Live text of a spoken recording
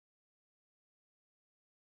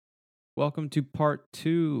Welcome to part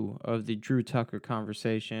two of the Drew Tucker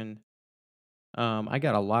conversation. I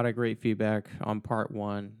got a lot of great feedback on part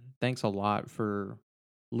one. Thanks a lot for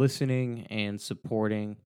listening and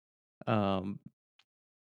supporting. Um,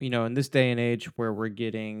 in this day and age where we're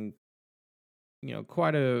getting,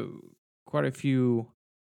 quite a few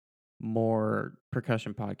more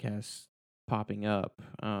percussion podcasts popping up.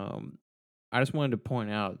 I just wanted to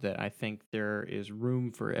point out that I think there is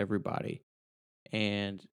room for everybody,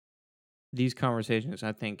 and these conversations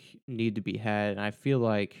I think need to be had. And I feel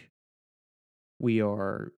like we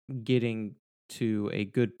are getting to a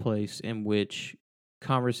good place in which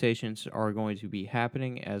conversations are going to be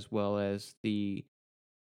happening, as well as the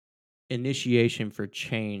initiation for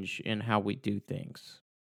change in how we do things,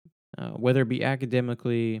 whether it be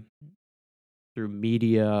academically, through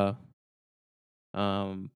media.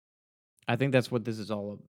 um, I think that's what this is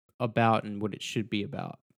all about and what it should be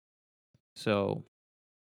about. So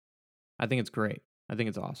I think it's great. I think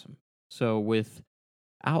it's awesome. So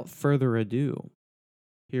without further ado,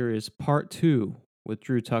 here is part two with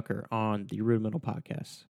Drew Tucker on the Rudimental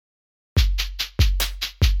Podcast.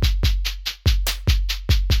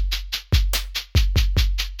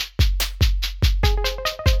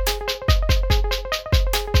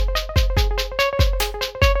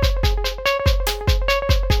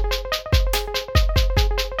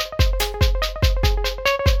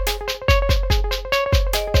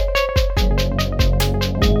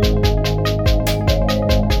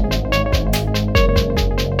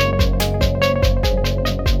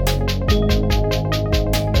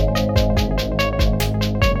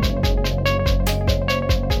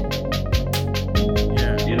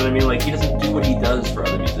 You know what I mean? Like, he doesn't do what he does for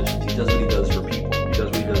other musicians. He does what he does for people. He does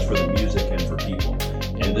what he does for the music and for people.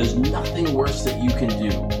 And there's nothing worse that you can do.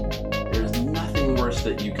 There's nothing worse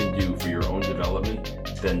that you can do for your own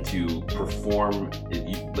development than to perform,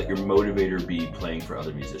 let your motivator be playing for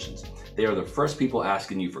other musicians. They are the first people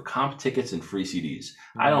asking you for comp tickets and free CDs.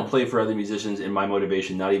 I don't play for other musicians in my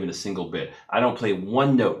motivation, not even a single bit. I don't play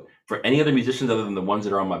one note for any other musicians other than the ones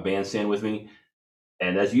that are on my bandstand with me.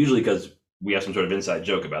 And that's usually because we have some sort of inside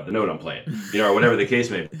joke about the note I'm playing, or whatever the case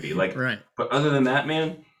may be. Like, Right. But other than that,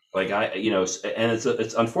 man, like and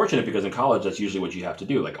it's unfortunate because in college that's usually what you have to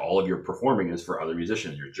do. Like, all of your performing is for other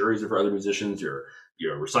musicians. Your juries are for other musicians. Your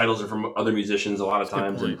recitals are from other musicians a lot of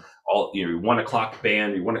times, and all your 1 o'clock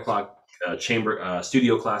band, your 1 o'clock chamber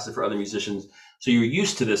studio classes for other musicians. So you're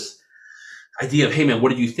used to this idea of, hey man, what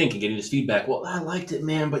did you think, and getting this feedback. Well, I liked it,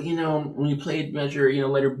 man, but when you played measure,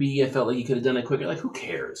 letter B, I felt like you could have done it quicker. Like, who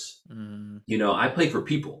cares? I play for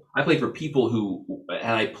people. I play for people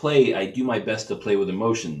and I do my best to play with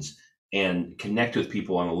emotions and connect with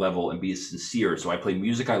people on a level and be sincere. So I play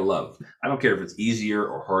music I love. I don't care if it's easier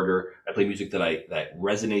or harder. I play music that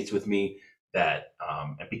resonates with me, and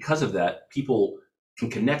because of that, people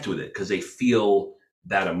can connect with it because they feel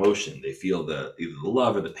that emotion. They feel either the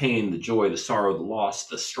love or the pain, the joy, the sorrow, the loss,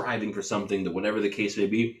 the striving for something, whatever the case may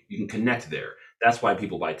be. You can connect there. That's why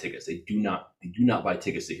people buy tickets. They do not buy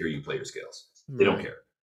tickets to hear you play your scales. They don't care.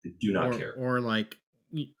 They do not care. Or like,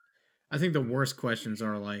 I think the worst questions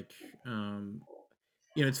are like,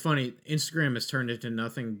 it's funny. Instagram has turned into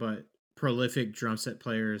nothing but prolific drum set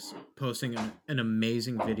players posting an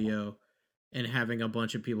amazing video and having a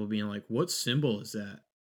bunch of people being like, "What cymbal is that?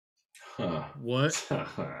 What?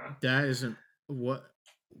 That isn't what?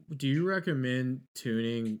 Do you recommend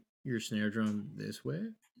tuning your snare drum this way?"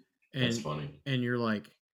 And, that's funny. And you're like,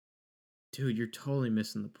 dude, you're totally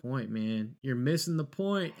missing the point, man. You're missing the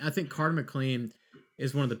point. I think Carter McLean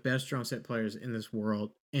is one of the best drum set players in this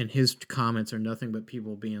world, and his comments are nothing but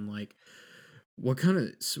people being like, what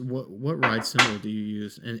ride cymbal do you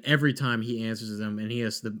use? And every time he answers them, and he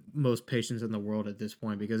has the most patience in the world at this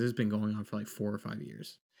point because it's been going on for like 4 or 5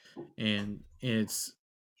 years. And it's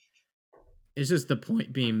just the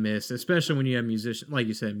point being missed, especially when you have musicians, like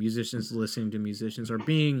you said, musicians listening to musicians, or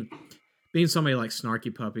being somebody like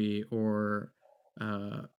Snarky Puppy or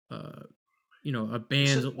a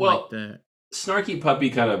band like that. Snarky Puppy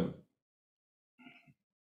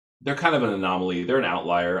they're kind of an anomaly. They're an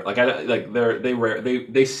outlier.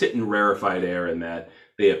 They sit in rarefied air in that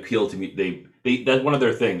they appeal to me. That's one of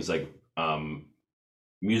their things, like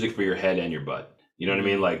music for your head and your butt. You know what I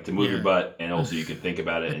mean? Like, to move your butt, and also you can think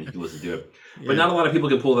about it and you can listen to it. But not a lot of people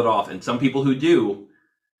can pull that off. And some people who do,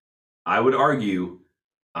 I would argue,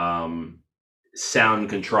 sound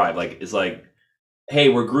contrived. Like, it's like, hey,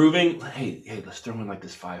 we're grooving. Hey, let's throw in like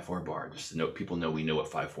this 5/4 bar, just to people know we know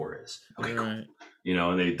what 5/4 is. Okay, right.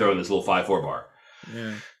 Cool. And they throw in this little 5/4 bar.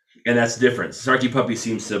 Yeah. And that's different. Snarky Puppy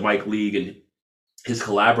seems to Mike League and his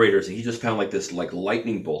collaborators, and he just found like this like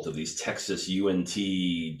lightning bolt of these Texas UNT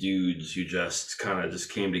dudes who just kind of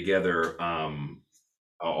just came together.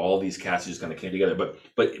 All these cats just kind of came together.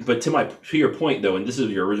 But to your point though, and this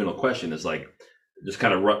is your original question, is like just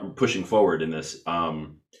kind of pushing forward in this.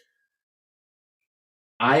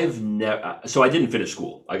 I've never, so I didn't finish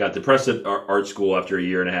school. I got depressed at art school after a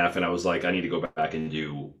year and a half, and I was like, I need to go back and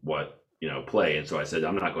do play. And so I said,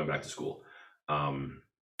 I'm not going back to school.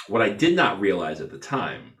 What I did not realize at the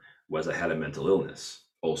time was I had a mental illness.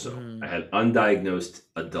 Also, I had undiagnosed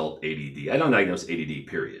adult ADD. I had undiagnosed ADD,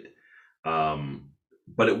 period.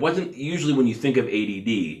 But it wasn't usually when you think of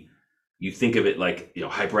ADD, you think of it like,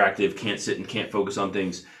 hyperactive, can't sit and can't focus on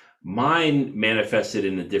things. Mine manifested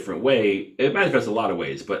in a different way. It manifests a lot of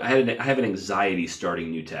ways, but I have an anxiety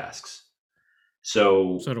starting new tasks.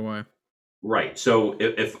 So do I. Right. So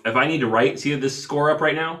if I need to write, see this score up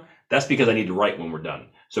right now, that's because I need to write when we're done.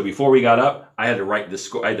 So before we got up, I had to write the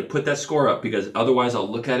score. I had to put that score up because otherwise I'll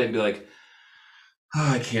look at it and be like,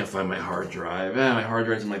 I can't find my hard drive. My hard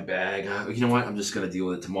drive's in my bag. You know what? I'm just going to deal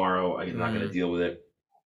with it tomorrow. I'm not going to deal with it.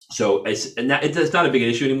 So it's not a big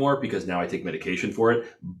issue anymore because now I take medication for it.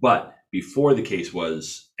 But before the case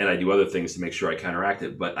was, and I do other things to make sure I counteract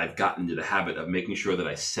it, but I've gotten into the habit of making sure that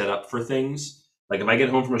I set up for things. Like if I get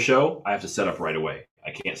home from a show, I have to set up right away.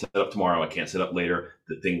 I can't set up tomorrow. I can't set up later.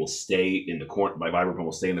 The thing will stay in the corner. My vibraphone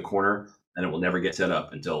will stay in the corner and it will never get set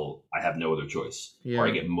up until I have no other choice or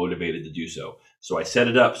I get motivated to do so. So I set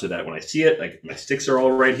it up so that when I see it, like my sticks are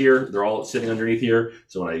all right here. They're all sitting underneath here.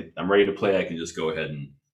 So when I'm ready to play, I can just go ahead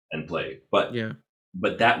and play. But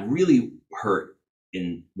that really hurt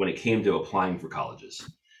when it came to applying for colleges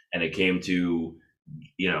and it came to,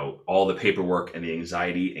 all the paperwork and the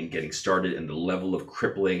anxiety and getting started and the level of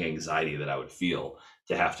crippling anxiety that I would feel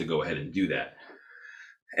to have to go ahead and do that.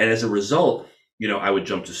 And as a result, I would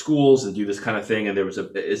jump to schools and do this kind of thing. And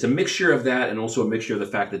it's a mixture of that and also a mixture of the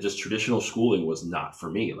fact that just traditional schooling was not for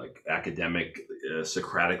me. Like academic,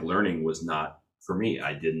 Socratic learning was not for me.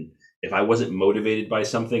 If I wasn't motivated by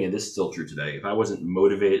something, and this is still true today, if I wasn't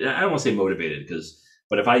motivated, I don't want to say motivated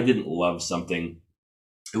but if I didn't love something,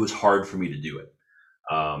 it was hard for me to do it.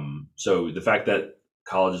 So the fact that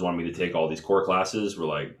colleges wanted me to take all these core classes were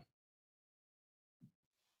like,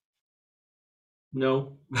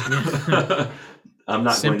 no, I'm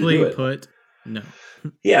not Simply going to do it. Put, no.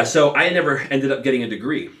 Yeah. So I never ended up getting a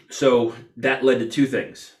degree. So that led to two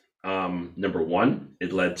things. Number one,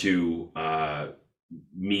 it led to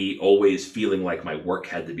me always feeling like my work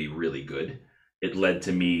had to be really good. It led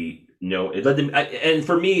to me, and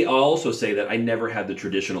for me, I'll also say that I never had the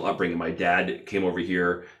traditional upbringing. My dad came over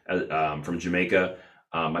here from Jamaica.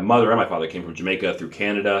 My mother and my father came from Jamaica through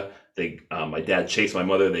Canada. My dad chased my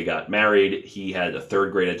mother. They got married. He had a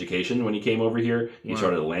third grade education when he came over here. He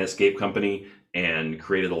started a landscape company and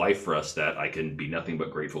created a life for us that I can be nothing but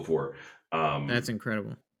grateful for. That's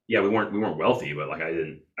incredible. Yeah, we weren't wealthy, but like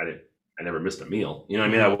I never missed a meal. You know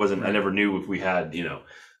what I mean? I never knew if we had,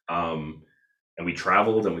 and we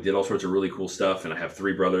traveled and we did all sorts of really cool stuff. And I have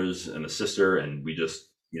 3 brothers and a sister, and we just,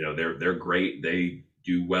 they're great. They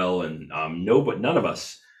do well. And none of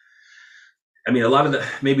us, I mean, a lot of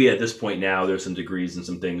maybe at this point now there's some degrees and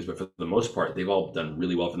some things, but for the most part, they've all done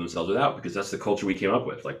really well for themselves without, because that's the culture we came up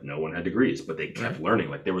with. Like no one had degrees, but they kept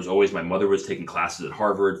learning. Like there was always, my mother was taking classes at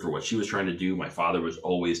Harvard for what she was trying to do. My father was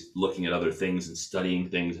always looking at other things and studying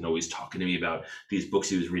things and always talking to me about these books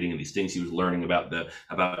he was reading and these things he was learning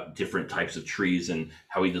about different types of trees and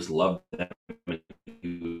how he just loved them.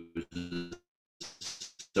 He was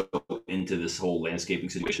so into this whole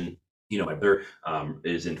landscaping situation. My brother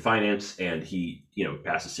is in finance, and he,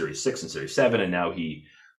 passed Series 6 and Series 7, and now he,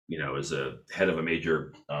 is a head of a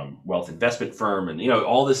major wealth investment firm, and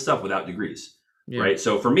all this stuff without degrees, right?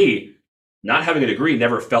 So for me, not having a degree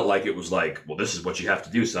never felt like it was like, well, this is what you have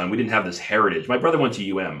to do, son. We didn't have this heritage. My brother went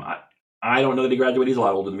to UM. I don't know that he graduated. He's a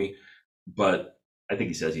lot older than me, but I think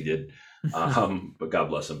he says he did. But God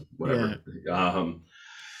bless him. Whatever. Yeah.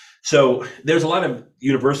 So there's a lot of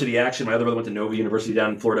university action. My other brother went to Nova University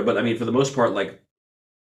down in Florida, but I mean, for the most part, like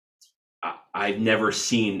I've never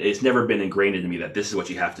seen, it's never been ingrained into me that this is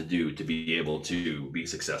what you have to do to be able to be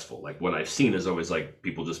successful. Like what I've seen is always like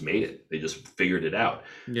people just made it. They just figured it out.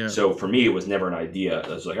 Yeah. So for me, it was never an idea. I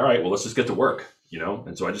was like, all right, well, let's just get to work,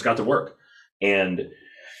 And so I just got to work. And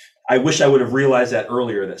I wish I would have realized that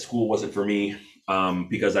earlier, that school wasn't for me,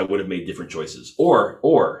 because I would have made different choices. Or,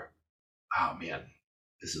 oh man,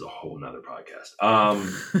 this is a whole nother podcast.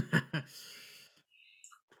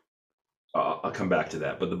 I'll come back to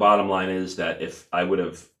that. But the bottom line is that if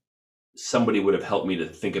somebody would have helped me to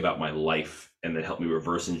think about my life and then helped me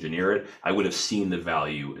reverse engineer it, I would have seen the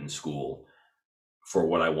value in school for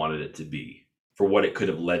what I wanted it to be, for what it could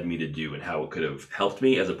have led me to do and how it could have helped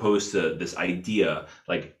me, as opposed to this idea.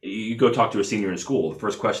 Like, you go talk to a senior in school, the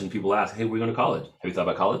first question people ask, hey, we're going to college. Have you thought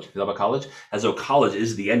about college? Have you thought about college? As though college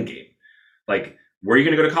is the end game. Like, where you're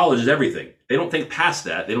going to go to college is everything. They don't think past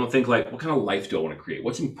that. They don't think like, what kind of life do I want to create?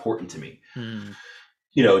 What's important to me?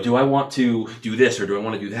 You know, do I want to do this or do I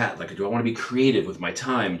want to do that? Like, do I want to be creative with my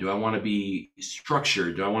time? Do I want to be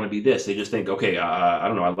structured? Do I want to be this? They just think, okay, I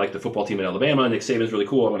don't know. I like the football team in Alabama. Nick Saban's really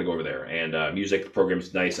cool. I'm going to go over there. And music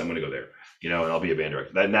program's nice. I'm going to go there. You know, and I'll be a band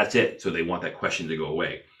director. And that's it. So they want that question to go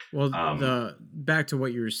away. Well, back to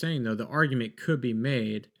what you were saying, though, the argument could be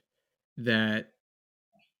made that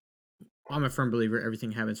I'm a firm believer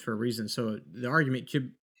everything happens for a reason. So the argument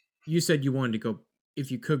could, you said you wanted to go, if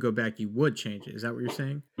you could go back, you would change it. Is that what you're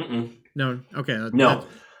saying? Mm-mm. No. Okay. No,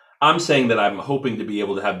 I'm saying that I'm hoping to be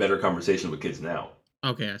able to have better conversations with kids now.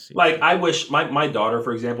 Okay, I see. Like, I wish my daughter,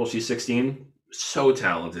 for example, she's 16, so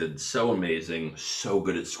talented, so amazing, so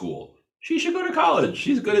good at school. She should go to college.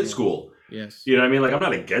 She's good at school. Yes. You know what I mean? Like, I'm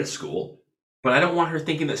not against school, but I don't want her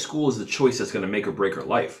thinking that school is the choice that's going to make or break her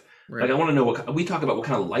life. Right. Like, I want to know we talk about what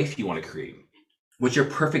kind of life you want to create. What's your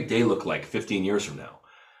perfect day look like 15 years from now?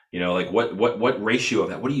 You know, like what ratio of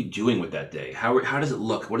that? What are you doing with that day? How does it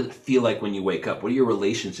look? What does it feel like when you wake up? What are your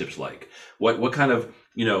relationships like? What kind of,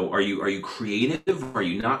 you know, are you creative? Are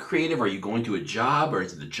you not creative? Are you going to a job, or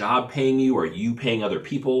is the job paying you? Or are you paying other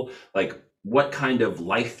people? Like, what kind of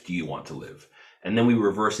life do you want to live? And then we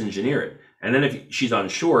reverse engineer it. And then if she's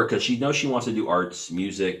unsure because she knows she wants to do arts,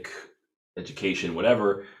 music, education,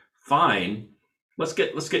 whatever, fine. Let's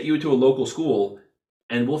get you to a local school.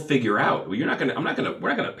 And we'll figure out. We're not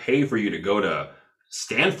gonna pay for you to go to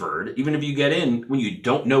Stanford, even if you get in when you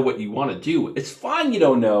don't know what you want to do. It's fine you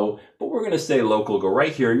don't know, but we're gonna stay local, go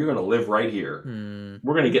right here, you're gonna live right here.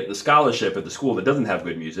 We're gonna get the scholarship at the school that doesn't have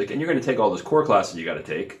good music, and you're gonna take all those core classes you gotta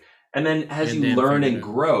take. And then as you learn and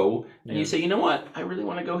grow, and you say, you know what, I really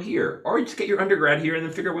want to go here. Or you just get your undergrad here and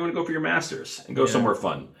then figure out we want to go for your master's and go somewhere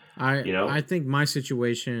fun. I think my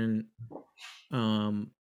situation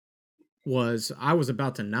was I was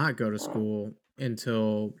about to not go to school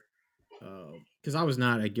until because I was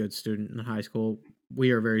not a good student in high school.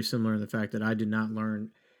 We are very similar in the fact that I did not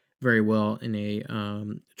learn very well in a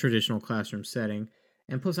traditional classroom setting.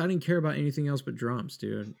 And plus, I didn't care about anything else but drums,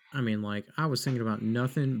 dude. I mean, like, I was thinking about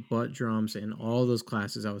nothing but drums in all those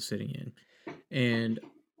classes I was sitting in. And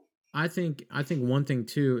I think one thing,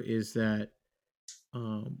 too, is that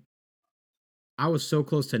I was so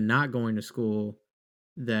close to not going to school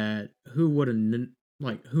that who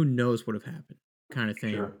knows what have happened kind of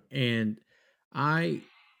thing. Sure. And I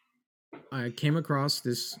came across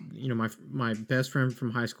this, you know, my best friend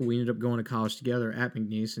from high school. We ended up going to college together at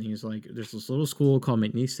McNeese, and he was like, there's this little school called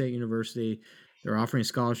McNeese State University. They're offering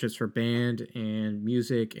scholarships for band and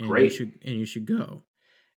music, and you should go.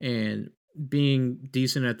 And being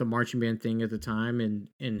decent at the marching band thing at the time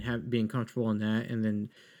and being comfortable in that, and then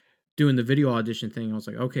doing the video audition thing, I was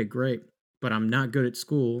like, okay, great. But I'm not good at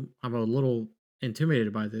school. I'm a little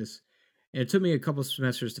intimidated by this. And it took me a couple of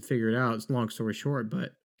semesters to figure it out. It's long story short,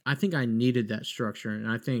 but I think I needed that structure. And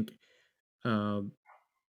I think I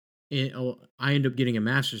ended up getting a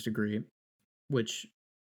master's degree, which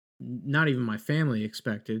not even my family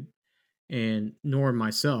expected, and nor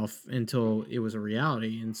myself until it was a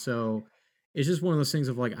reality. And so it's just one of those things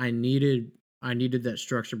of like, I needed that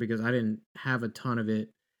structure because I didn't have a ton of it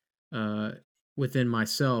within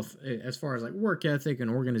myself as far as like work ethic and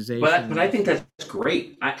organization. But I think that's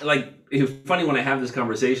great. It's funny when I have this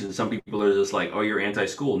conversation, some people are just like, oh, you're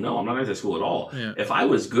anti-school. No, I'm not anti-school at all. Yeah. If I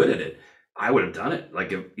was good at it, I would have done it.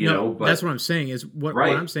 Like, if you know, but that's what I'm saying is what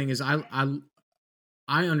I'm saying is I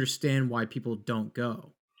understand why people don't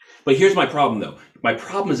go. But here's my problem though. My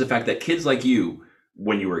problem is the fact that kids like you,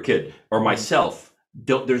 when you were a kid, or myself,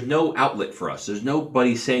 there's no outlet for us. There's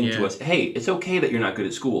nobody saying to us, hey, it's okay that you're not good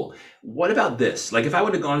at school. What about this? Like, if I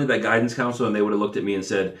would have gone to that guidance counselor and they would have looked at me and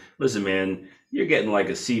said, listen, man, you're getting like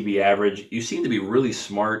a CB average. You seem to be really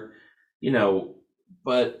smart, you know,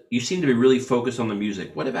 but you seem to be really focused on the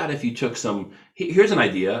music. What about if you took some, here's an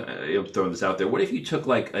idea, I'm throwing this out there. What if you took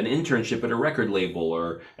like an internship at a record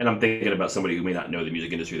label and I'm thinking about somebody who may not know the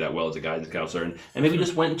music industry that well as a guidance counselor and maybe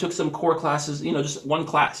just went and took some core classes, you know, just one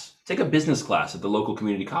class. Take a business class at the local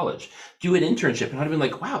community college. Do an internship. And I'd have been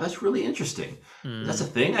like, wow, that's really interesting. That's a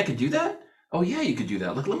thing? I could do that? Oh, yeah, you could do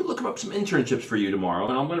that. Like, let me look up some internships for you tomorrow,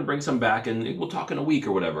 and I'm going to bring some back, and we'll talk in a week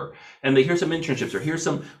or whatever. And here's some internships, or here's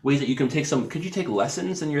some ways that you can take could you take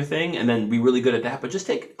lessons in your thing and then be really good at that? But just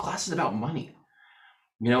take classes about money.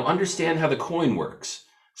 You know, understand how the coin works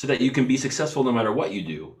so that you can be successful no matter what you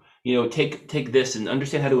do. take this and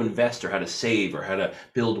understand how to invest or how to save or how to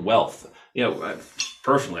build wealth.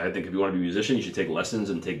 Personally, I think if you want to be a musician, you should take lessons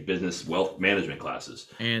and take business wealth management classes.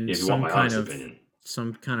 And if you want my honest opinion,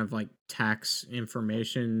 some kind of like tax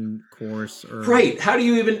information course, or right? How can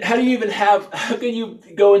you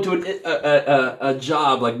go into a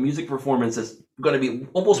job like music performance that's going to be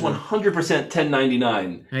almost 100%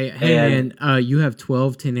 1099? Hey man, you have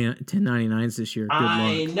 12 1099s this year. Good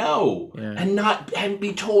I luck. know, and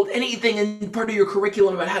be told anything in part of your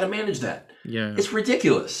curriculum about how to manage that. Yeah, it's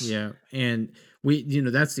ridiculous. Yeah, and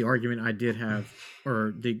that's the argument I did have,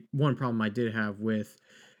 or the one problem I did have with.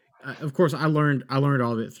 Of course, I learned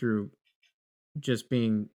all of it through just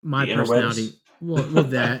being my personality. Well,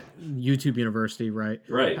 that YouTube University, right?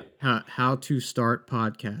 Right. How to start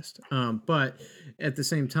podcast. But at the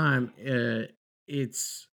same time,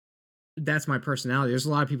 that's my personality. There's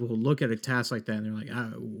a lot of people who look at a task like that and they're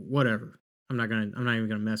like, whatever. I'm not even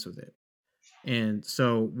gonna mess with it. And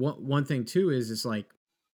so one thing too is it's like,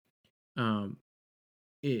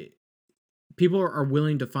 people are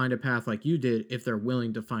willing to find a path like you did if they're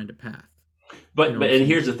willing to find a path. But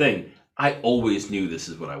here's the thing. I always knew this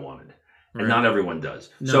is what I wanted. And not everyone does.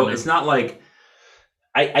 It's not like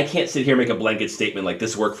I can't sit here and make a blanket statement like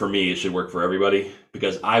this worked for me, it should work for everybody,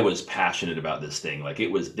 because I was passionate about this thing. Like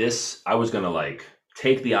it was this, I was going to like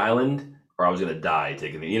take the island or I was going to die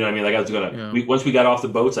taking you know what I mean? Like I was going to, once we got off the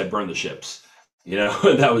boats, I burned the ships,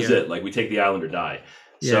 that was it. Like we take the island or die.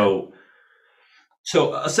 Yeah.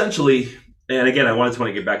 So essentially, and again, I want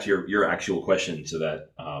to get back to your actual question so that,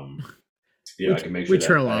 I can make sure we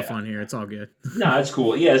trail off on here. It's all good. No, it's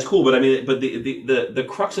cool. Yeah, it's cool. But I mean, the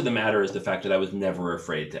crux of the matter is the fact that I was never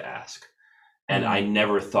afraid to ask. And I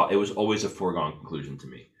never thought, it was always a foregone conclusion to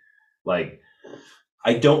me. Like,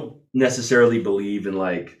 I don't necessarily believe in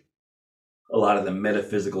like a lot of the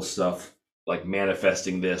metaphysical stuff, like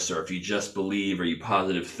manifesting this, or if you just believe, or you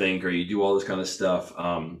positive think, or you do all this kind of stuff.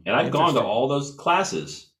 And I've gone to all those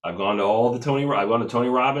classes. I've gone to all the I've gone to Tony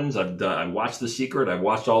Robbins. I've watched The Secret. I've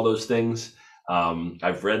watched all those things.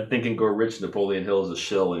 I've read Think and Grow Rich. Napoleon Hill is a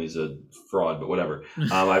shill and he's a fraud, but whatever.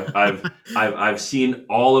 I've seen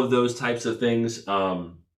all of those types of things.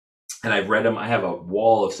 And I've read them. I have a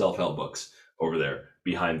wall of self-help books over there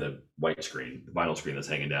behind the white screen, the vinyl screen that's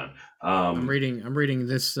hanging down. I'm reading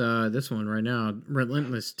this one right now.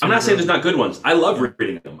 Relentless. I'm not saying there's not good ones. I love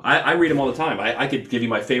reading them. I read them all the time. I could give you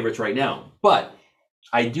my favorites right now, but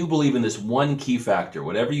I do believe in this one key factor: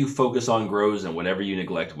 whatever you focus on grows, and whatever you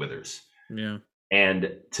neglect withers. Yeah.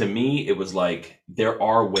 And to me, it was like, there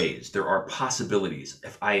are ways, there are possibilities.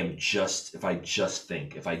 If I just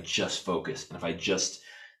think, if I just focus, and if I just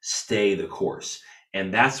stay the course.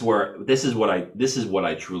 And that's where, this is what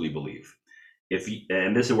I truly believe.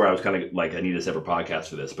 And this is where I was kind of like, I need a separate podcast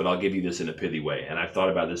for this, but I'll give you this in a pithy way. And I've thought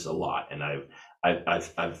about this a lot. And I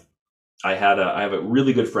have a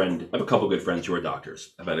really good friend. I have a couple good friends who are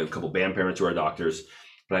doctors. I've had a couple band parents who are doctors.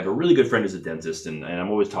 But I have a really good friend who's a dentist, and I'm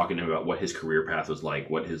always talking to him about what his career path was like,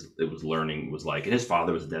 what learning was like. And his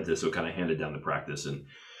father was a dentist, so it kind of handed down the practice.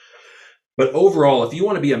 But overall, if you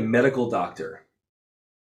want to be a medical doctor,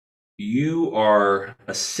 you are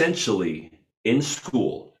essentially in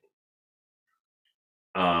school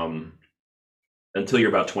until you're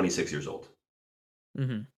about 26 years old,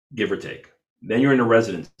 give or take. Then you're in a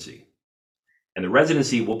residency, and the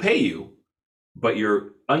residency will pay you, but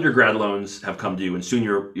your undergrad loans have come due, and soon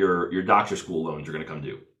your doctor school loans are going to come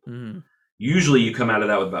due. Mm-hmm. Usually, you come out of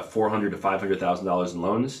that with about $400,000 to $500,000 in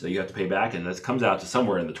loans that you have to pay back, and this comes out to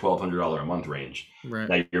somewhere in the $1,200 a month range. Right.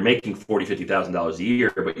 Now, you're making $40,000, $50,000 a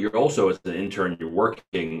year, but you're also, as an intern, you're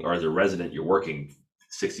working, or as a resident, you're working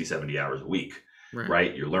 60, 70 hours a week.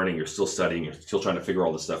 Right? You're learning, you're still studying, you're still trying to figure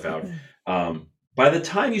all this stuff out. By the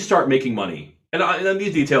time you start making money, and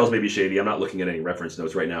these details may be shady, I'm not looking at any reference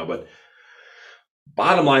notes right now, but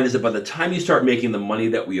bottom line is that by the time you start making the money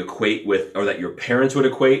that we equate with, or that your parents would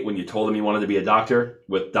equate when you told them you wanted to be a doctor,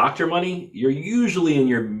 with doctor money, you're usually in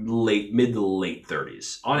your mid to late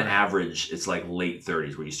 30s. On average, it's like late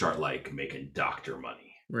 30s when you start like making doctor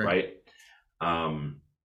money, right?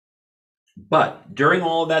 But during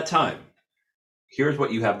all of that time, here's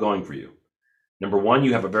what you have going for you. Number one,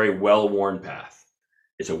 you have a very well-worn path.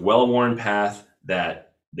 It's a well-worn path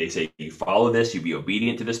that they say, you follow this, you be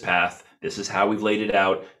obedient to this path. This is how we've laid it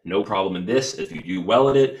out. No problem in this. If you do well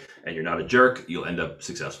at it and you're not a jerk, you'll end up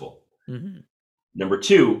successful. Mm-hmm. Number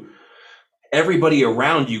two, everybody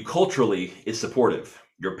around you culturally is supportive.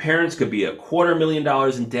 Your parents could be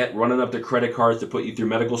 $250,000 in debt, running up their credit cards to put you through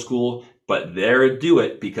medical school, but they're do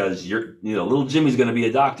it because little Jimmy's going to be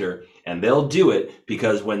a doctor, And they'll do it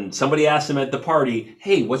because when somebody asks them at the party,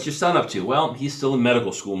 hey, what's your son up to? Well, he's still in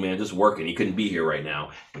medical school, man, just working. He couldn't be here right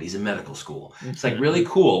now, but he's in medical school. It's like, really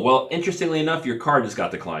cool. Well, interestingly enough, your card just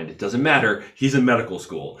got declined. It doesn't matter. He's in medical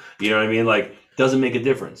school. You know what I mean? Like, doesn't make a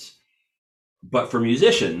difference. But for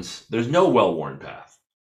musicians, there's no well-worn path.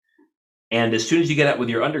 And as soon as you get out with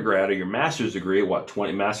your undergrad or your master's degree,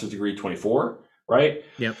 master's degree 24, right?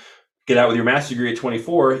 Yep. Get out with your master's degree at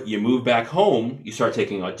 24, you move back home, you start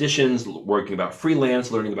taking auditions, working about freelance,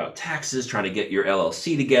 learning about taxes, trying to get your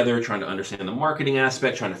LLC together, trying to understand the marketing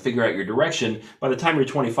aspect, trying to figure out your direction. By the time you're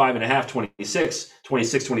 25 and a half, 26,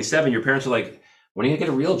 27, your parents are like, when are you gonna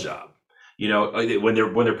get a real job? You know, when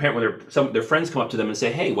their friends come up to them and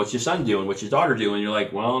say, hey, what's your son doing? What's your daughter doing? You're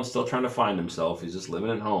like, well, I'm still trying to find himself. He's just living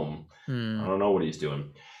at home. I don't know what he's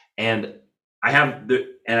doing. And I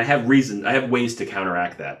have ways to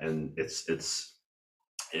counteract that, and it's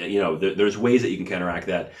there's ways that you can counteract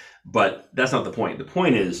that, but that's not the point. The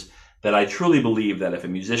point is that I truly believe that if a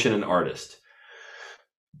musician and artist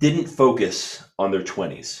didn't focus on their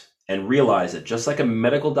 20s and realize that just like a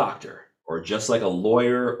medical doctor or just like a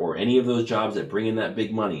lawyer or any of those jobs that bring in that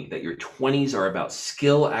big money, that your 20s are about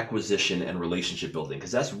skill acquisition and relationship building,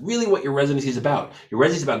 because that's really what your residency is about. Your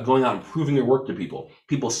residency is about going out and proving your work to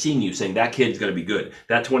people seeing you, saying that kid's going to be good.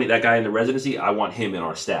 That guy in the residency, I want him in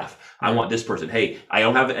our staff. I want this person. Hey, I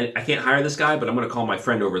can't hire this guy, but I'm going to call my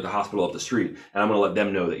friend over at the hospital up the street and I'm going to let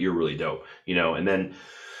them know that you're really dope, and then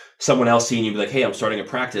someone else seeing you be like, hey, I'm starting a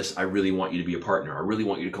practice. I really want you to be a partner. I really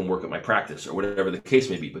want you to come work at my practice, or whatever the case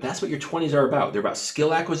may be. But that's what your 20s are about. They're about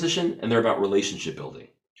skill acquisition and they're about relationship building.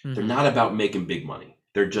 Mm-hmm. They're not about making big money.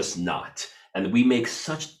 They're just not. And we make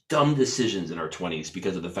such dumb decisions in our 20s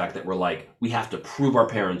because of the fact that we're like, we have to prove our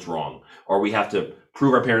parents wrong, or we have to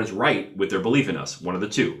prove our parents right with their belief in us. One of the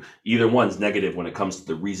two. Either one's negative when it comes to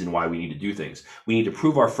the reason why we need to do things. We need to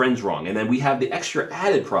prove our friends wrong. And then we have the extra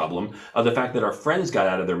added problem of the fact that our friends got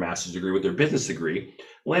out of their master's degree with their business degree,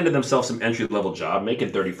 landed themselves some entry-level job,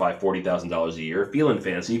 making $35,000, $40,000 a year, feeling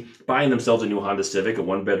fancy, buying themselves a new Honda Civic, a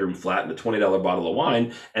one-bedroom flat, and a $20 bottle of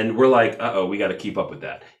wine, and we're like, uh-oh, we got to keep up with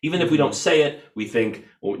that. Even if we don't say it, we think,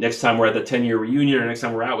 well, next time we're at the 10-year reunion or next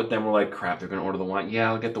time we're out with them, we're like, crap, they're going to order the wine.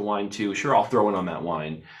 Yeah, I'll get the wine too. Sure, I'll throw in on that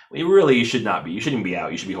wine. You should not be. You shouldn't be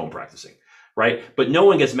out. You should be home practicing, right? But no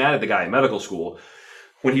one gets mad at the guy in medical school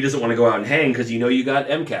when he doesn't want to go out and hang because you got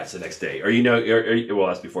MCATs the next day, or well,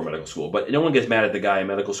 that's before medical school. But no one gets mad at the guy in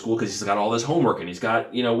medical school because he's got all this homework and he's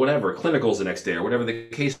got whatever clinicals the next day or whatever the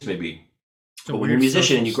case may be. But when you're a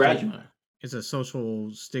musician and you graduate, it's a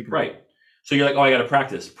social stigma, right? So you're like, oh, I got to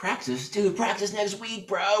practice, dude, practice next week,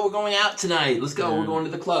 bro. We're going out tonight. Let's go. We're going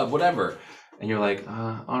to the club, whatever. And you're like,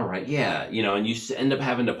 all right, yeah, and you end up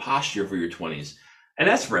having to posture for your 20s. And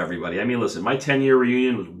that's for everybody. I mean, listen, my 10-year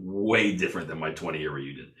reunion was way different than my 20-year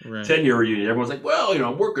reunion. Right. 10-year reunion, everyone's like, well,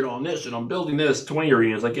 I'm working on this and I'm building this. 20-year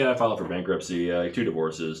reunion is like, yeah, I filed for bankruptcy, 2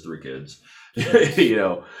 divorces, 3 kids,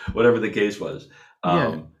 whatever the case was.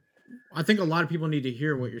 Yeah. I think a lot of people need to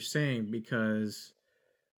hear what you're saying because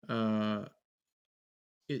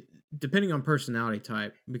depending on personality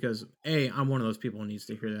type, because I'm one of those people who needs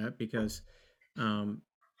to hear that because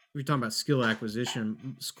we're talking about skill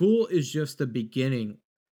acquisition. School is just the beginning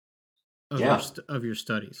of your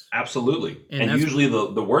studies. Absolutely. And usually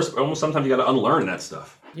the worst, almost sometimes you got to unlearn that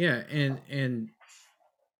stuff. Yeah. And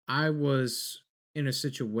I was in a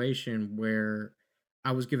situation where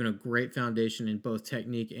I was given a great foundation in both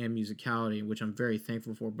technique and musicality, which I'm very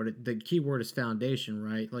thankful for. But the key word is foundation,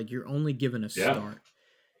 right? Like you're only given a start.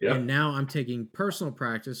 Yeah. And now I'm taking personal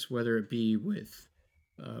practice, whether it be with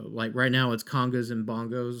like right now it's congas and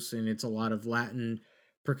bongos and it's a lot of Latin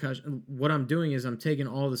percussion. What I'm doing is I'm taking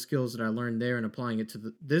all the skills that I learned there and applying it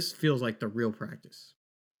to this feels like the real practice.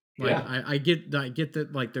 Like I get that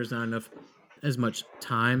like there's not as much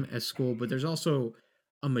time as school, but there's also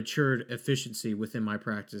a matured efficiency within my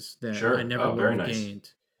practice that I never would have gained.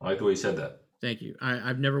 I like the way you said that. Thank you.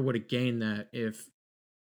 I've never would have gained that if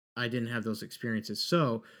I didn't have those experiences.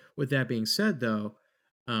 So with that being said though,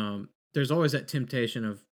 there's always that temptation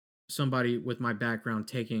of somebody with my background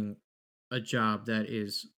taking a job that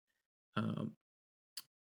is,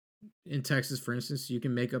 in Texas, for instance, you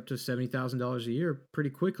can make up to $70,000 a year pretty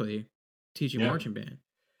quickly teaching marching band.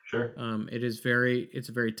 Sure. It's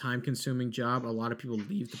a very time consuming job. A lot of people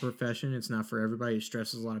leave the profession. It's not for everybody. It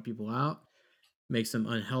stresses a lot of people out, makes them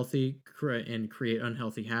unhealthy and create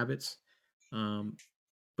unhealthy habits.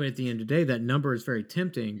 But at the end of the day, that number is very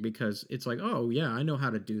tempting because it's like, oh yeah, I know how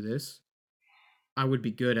to do this. I would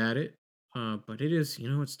be good at it. But it is,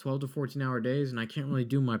 it's 12 to 14 hour days and I can't really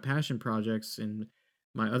do my passion projects and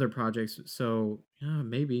my other projects. So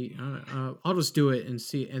maybe I'll just do it and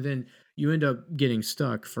see. And then you end up getting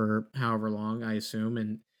stuck for however long, I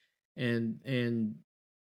assume, and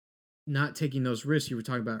not taking those risks you were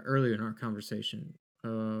talking about earlier in our conversation.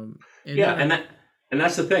 And Yeah, then and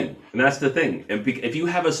that's the thing, and if you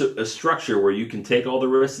have a structure where you can take all the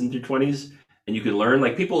risks in your 20s and you can learn,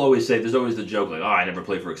 like people always say, there's always the joke like, oh, I never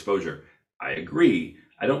play for exposure. I agree.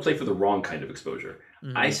 I don't play for the wrong kind of exposure.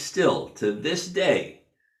 I mhm, still, to this day,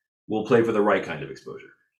 will play for the right kind of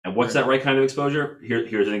exposure. And what's right. that right kind of exposure?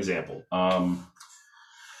 Here's an example.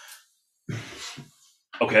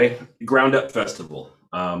 Okay, Ground Up Festival,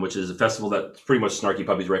 which is a festival that pretty much Snarky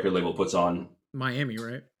Puppy's record label puts on. Miami,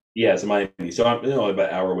 right? Yeah, it's in Miami. So I'm about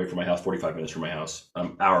an hour away from my house, 45 minutes from my house,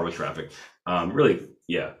 hour with traffic. Really,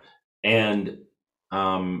 yeah. And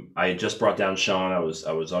I had just brought down Sean. I was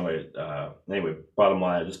on a anyway. Bottom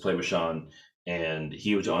line, I just played with Sean, and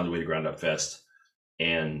he was on his way to Ground Up Fest,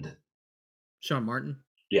 and Sean Martin.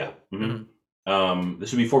 yeah.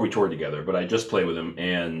 This was before we toured together, but I just played with him,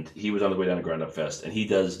 and he was on the way down to Ground Up Fest, and he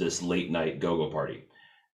does this late night go-go party.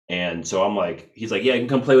 And so I'm like, he's like, yeah, you can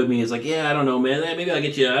come play with me. He's like, yeah, I don't know, man. Maybe I'll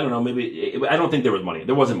get you. I don't know. Maybe I don't think there was money.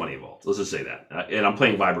 There wasn't money involved. Let's just say that. And I'm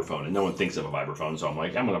playing vibraphone, and no one thinks of a vibraphone. So I'm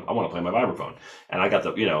like, I want to play my vibraphone. And I got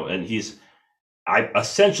the, and I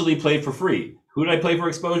essentially played for free. Who did I play for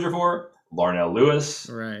exposure for? Larnell Lewis,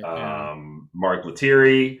 Right. Mark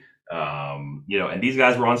Lettieri, and these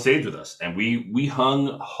guys were on stage with us, and we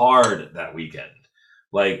hung hard that weekend.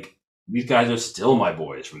 Like, these guys are still my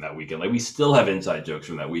boys from that weekend. Like, we still have inside jokes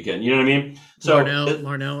from that weekend. You know what I mean? So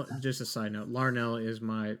Larnell. Just a side note, Larnell is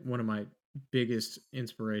one of my biggest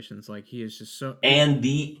inspirations. Like, he is just so and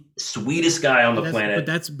the sweetest guy on the planet.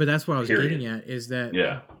 But that's what I was period. getting at, is that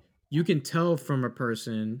Yeah. you can tell from a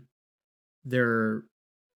person their,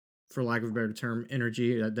 for lack of a better term,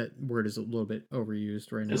 energy. That word is a little bit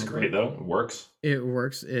overused right now. It's great though. It works. It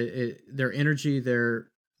works. Their energy, their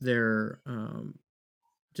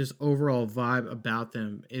just overall vibe about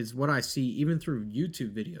them is what I see even through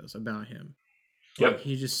YouTube videos about him. Like, Yep.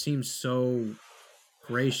 he just seems so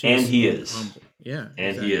gracious, And he is. humble. Yeah,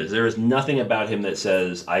 And he is. There is nothing about him that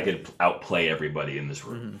says I could outplay everybody in this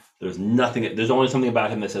room. There's nothing. There's only something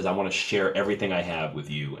about him that says I want to share everything I have with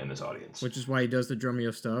you and this audience. Which is why he does the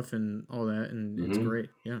Drumeo stuff and all that, and it's great.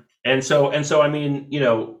 Yeah. And so I mean,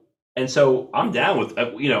 and so I'm down with,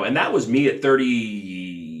 and that was me at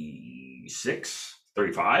 36,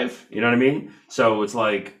 35. You know what I mean? So it's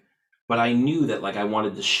like, but I knew that, like, I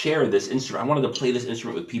wanted to share this instrument. I wanted to play this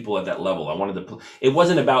instrument with people at that level. I wanted to. It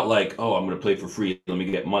wasn't about like, oh, I'm going to play for free. Let me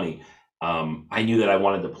get money. I knew that I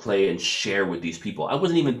wanted to play and share with these people. I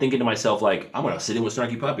wasn't even thinking to myself like, I'm going to sit in with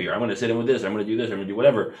Snarky Puppy, or I'm going to sit in with this, or I'm going to do this, or I'm going to do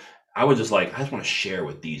whatever. I was just like, I just want to share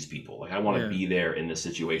with these people. Like, I want to be there in this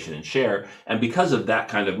situation and share. And because of that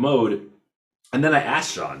kind of mode. And then I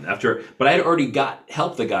asked Sean but I had already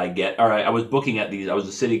helped the guy get, all right, I was booking at these, I was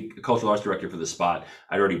the city cultural arts director for the spot.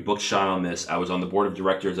 I'd already booked Sean on this. I was on the board of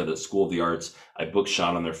directors at a School of the Arts. I booked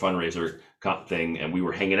Sean on their fundraiser thing, and we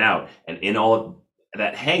were hanging out. And in all of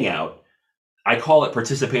that hangout, I call it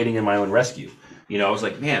participating in my own rescue. I was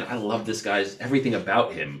like, man, I love this guy's, everything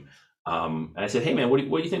about him. And I said, hey man, what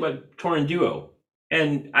do you think about touring duo?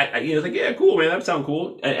 And I like, yeah, cool, man, that sounds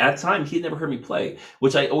cool. And at the time, he had never heard me play,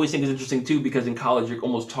 which I always think is interesting too, because in college, you're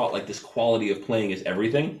almost taught like this quality of playing is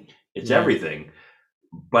everything. It's everything.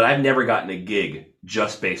 But I've never gotten a gig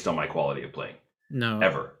just based on my quality of playing. No.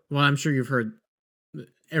 Ever. Well, I'm sure you've heard,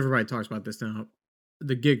 everybody talks about this now,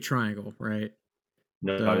 the gig triangle, right?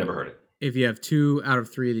 No, I've never heard it. If you have 2 out of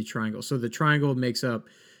 3 of the triangle. So the triangle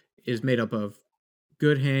is made up of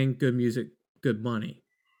good hang, good music, good money.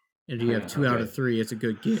 And if you have 2 out of 3, it's a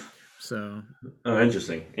good gig. So. Oh,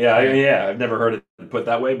 interesting. Yeah, I've never heard it put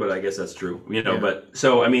that way, but I guess that's true. But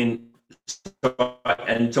so I mean,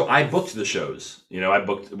 so I booked the shows.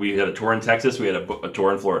 We had a tour in Texas, we had a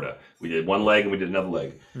tour in Florida. We did one leg and we did another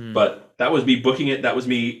leg. But that was me booking it. That was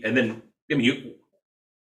me. And then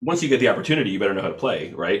once you get the opportunity, you better know how to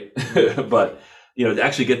play, right? But to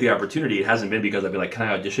actually get the opportunity, it hasn't been because I've been like, can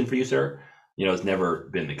I audition for you, sir? It's never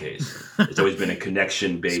been the case. It's always been a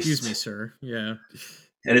connection-based. Excuse me, sir. Yeah.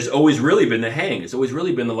 And it's always really been the hang. It's always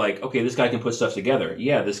really been the like, okay, this guy can put stuff together.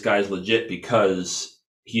 Yeah, this guy's legit because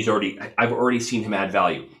I've already seen him add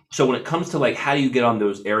value. So when it comes to like, how do you get on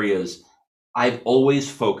those areas, I've always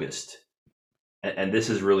focused, and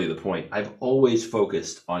this is really the point, I've always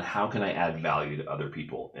focused on how can I add value to other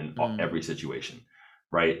people in every situation,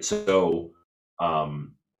 right? So,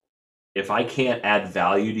 if I can't add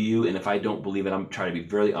value to you, and if I don't believe it, I'm trying to be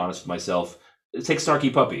very honest with myself. Take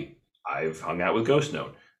Snarky Puppy. I've hung out with Ghost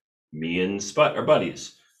Note. Me and Sput are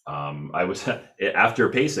buddies. I was after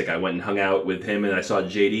PASIC, I went and hung out with him, and I saw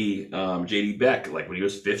JD Beck, like when he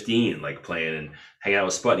was 15, like playing and hanging out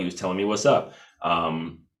with Sput, and he was telling me what's up.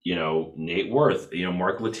 Nate Worth,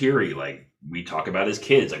 Mark Lettieri, like we talk about his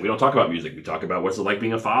kids. Like we don't talk about music. We talk about what's it like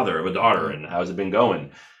being a father of a daughter and how's it been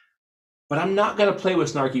going. But I'm not going to play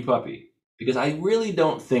with Snarky Puppy because I really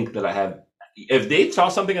don't think that I have. If they saw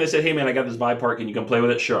something and they said, hey man, I got this vibe park and you can play with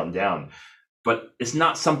it, sure, I'm down. But it's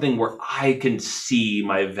not something where I can see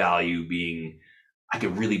my value being, I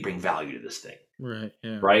could really bring value to this thing. Right.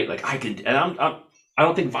 Yeah. Right. Like I can, and I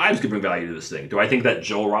don't think Vibes could bring value to this thing. Do I think that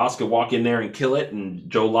Joel Ross could walk in there and kill it, and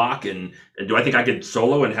Joe Locke, and do I think I could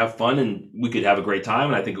solo and have fun and we could have a great time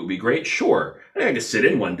and I think it would be great? Sure. I think I could sit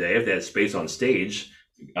in one day if they had space on stage.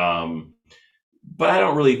 But I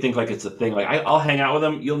don't really think like it's a thing. Like I'll hang out with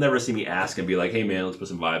them. You'll never see me ask and be like, hey man, let's put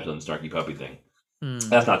some vibes on the Snarky Puppy thing.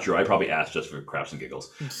 That's not true. I probably ask just for craps and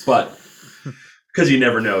giggles, but because you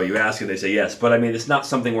never know, you ask and they say yes. But I mean, it's not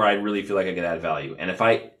something where I really feel like I could add value. And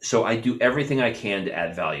so I do everything I can to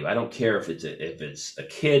add value. I don't care if it's a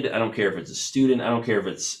kid. I don't care if it's a student. I don't care if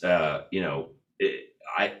it's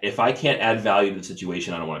if I can't add value to the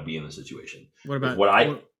situation, I don't want to be in the situation. What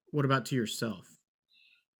about to yourself?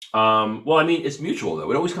 Well, I mean, it's mutual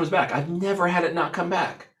though. It always comes back. I've never had it not come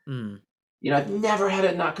back. I've never had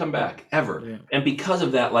it not come back ever. Yeah. And because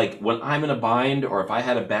of that, like when I'm in a bind or if I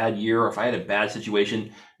had a bad year or if I had a bad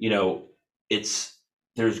situation,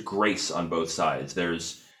 there's grace on both sides.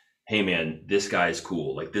 There's, hey man, this guy's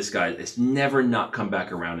cool. Like this guy, it's never not come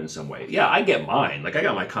back around in some way. Yeah, I get mine. Like I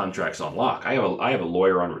got my contracts on lock. I have a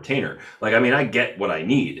lawyer on retainer. Like, I mean, I get what I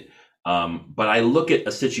need. But I look at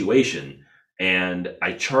a situation and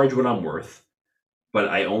I charge what I'm worth. But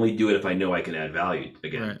I only do it if I know I can add value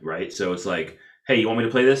again, right? So it's like, hey, you want me to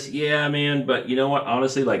play this? Yeah, man. But you know what?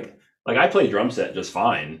 Honestly, like I play drum set just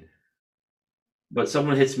fine. But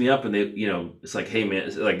someone hits me up and they, it's like, hey, man,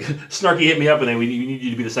 it's like Snarky hit me up and then we need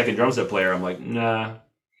you to be the second drum set player. I'm like, nah,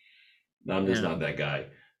 I'm just not that guy.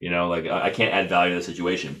 Like I can't add value to the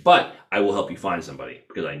situation, but I will help you find somebody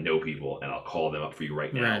because I know people and I'll call them up for you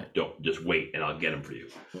right now. Right. Don't just wait and I'll get them for you.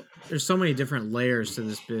 There's so many different layers to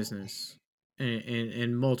this business.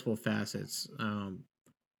 And multiple facets.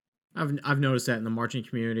 I've noticed that in the marching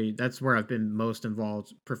community. That's where I've been most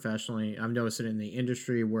involved professionally. I've noticed it in the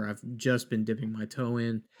industry where I've just been dipping my toe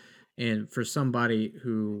in. And for somebody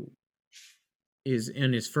who is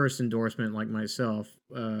in his first endorsement like myself,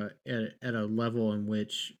 at a level in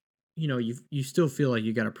which you still feel like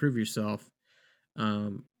you got to prove yourself,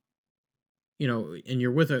 and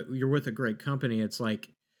you're with a great company. It's like,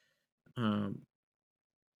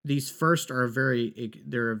 these first are a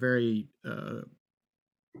very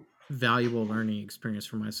valuable learning experience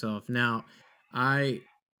for myself. Now, I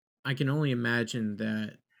can only imagine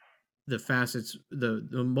that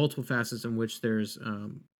the multiple facets in which there's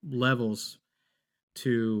levels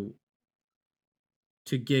to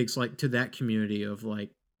gigs, like to that community of like,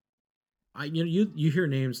 you hear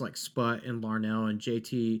names like Sput and Larnell and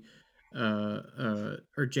JT or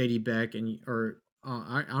JD Beck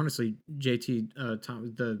I honestly, JT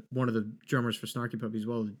Tom, one of the drummers for Snarky Puppy as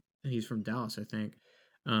well. He's from Dallas, I think.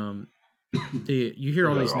 You hear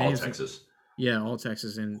all these names. All Texas. All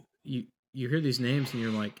Texas, and you hear these names, and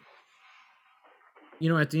you're like,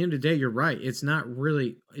 at the end of the day, you're right. It's not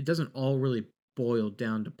really. It doesn't all really boil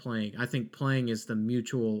down to playing. I think playing is the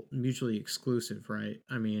mutually exclusive, right?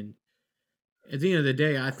 I mean, at the end of the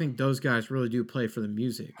day, I think those guys really do play for the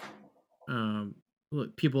music.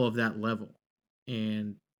 People of that level.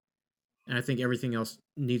 And I think everything else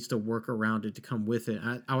needs to work around it to come with it.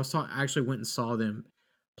 I actually went and saw them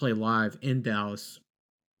play live in Dallas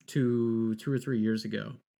 2 or 3 years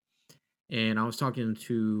ago, and I was talking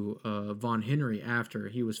to Von Henry after.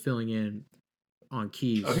 He was filling in on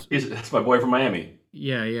keys. Oh, that's my boy from Miami.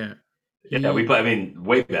 Yeah. We play. I mean,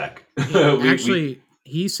 way back.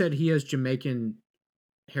 He said he has Jamaican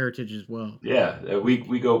heritage as well. Yeah,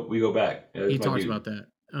 we go back. Yeah, he talks about that.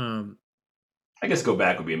 I guess go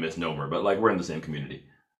back would be a misnomer, but like we're in the same community.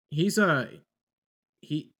 He's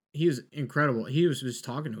he is incredible. He was just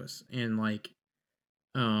talking to us and like,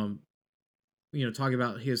 talking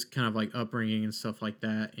about his kind of like upbringing and stuff like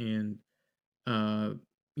that, and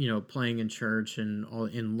playing in church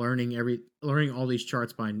and learning all these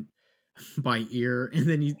charts by ear, and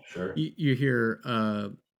then you hear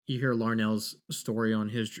Larnell's story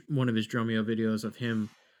on one of his Dromeo videos of him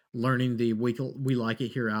learning the We Like It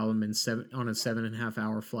Here album on a 7.5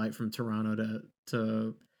 hour flight from Toronto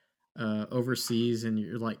to overseas. And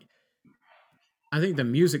you're like, I think the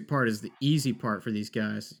music part is the easy part for these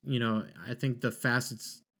guys. I think the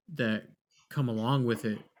facets that come along with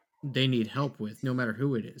it they need help with, no matter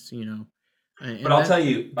who it is, you know. And But I'll that tell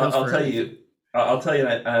you, goes I'll for tell everything. you, I'll tell you,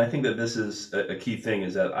 and I think that this is a key thing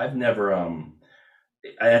is that I've never,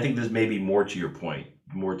 I think there's maybe more to your point,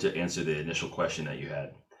 more to answer the initial question that you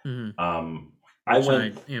had. Hmm. Um, I Which I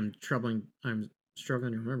went, am troubling. I'm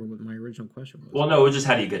struggling to remember what my original question was. well, no, it's just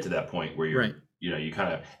how do you get to that point where Right. you're, you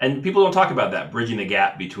kind of, and people don't talk about that, bridging the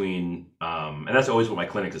gap between, and that's always what my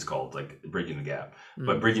clinic is called, like bridging the gap.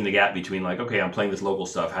 But bridging the gap between like, okay, I'm playing this local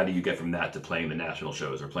stuff. How do you get from that to playing the national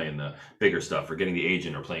shows or playing the bigger stuff or getting the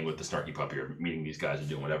agent or playing with the Snarky Puppy or meeting these guys or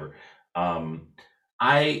doing whatever?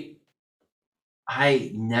 I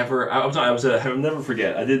never, I'll never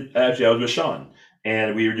forget. I was with Sean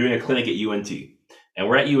and we were doing a clinic at UNT. And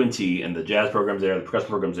we're at UNT, and the jazz program's there, the percussion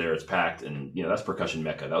program's there. It's packed, and that's percussion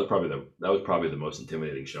mecca. That was probably the most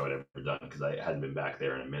intimidating show I'd ever done because I hadn't been back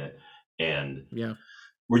there in a minute. And yeah,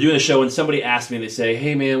 we're doing a show, and somebody asked me, and they say,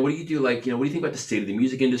 "Hey, man, what do you do? Like, what do you think about the state of the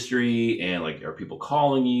music industry? And like, are people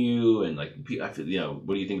calling you? And like, what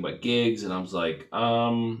do you think about gigs?" And I was like,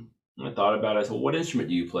 I thought about it. I said, well, "What instrument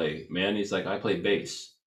do you play, man?" He's like, "I play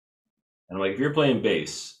bass." And I'm like, "If you're playing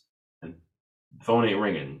bass, phone ain't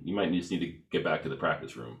ringing, you might just need to get back to the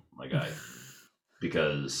practice room, my guy."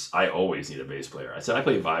 Because I always need a bass player. I said, I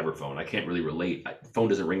play vibraphone. I can't really relate. Phone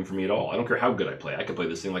doesn't ring for me at all. I don't care how good I play. I could play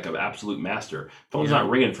this thing like an absolute master. Phone's not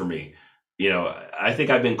ringing for me. I think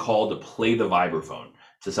I've been called to play the vibraphone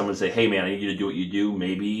to someone say, "Hey, man, I need you to do what you do."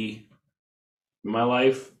 Maybe in my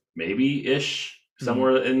life, maybe ish,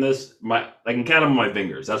 somewhere in this. I can count them on my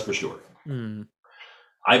fingers. That's for sure.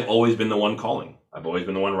 I've always been the one calling. I've always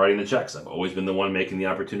been the one writing the checks. I've always been the one making the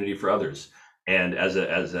opportunity for others. And as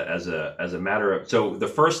a matter of, so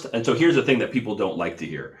here's the thing that people don't like to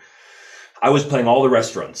hear. I was playing all the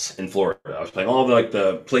restaurants in Florida. I was playing all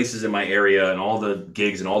the places in my area and all the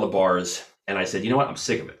gigs and all the bars. And I said, you know what? I'm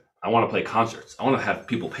sick of it. I want to play concerts. I want to have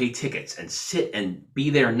people pay tickets and sit and be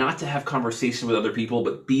there, not to have conversation with other people,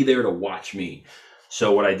 but be there to watch me.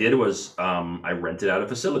 So what I did was I rented out a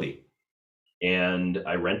facility. And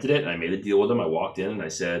I rented it and I made a deal with them. I walked in and I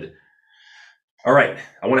said, "All right,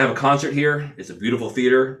 I want to have a concert here. It's a beautiful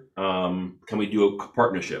theater. Can we do a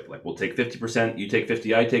partnership? Like, we'll take 50%, you take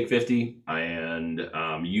 50, I take 50, and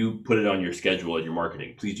you put it on your schedule as your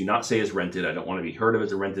marketing. Please do not say it's rented. I don't want to be heard of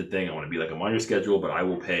as a rented thing. I want to be like, I'm on your schedule, but I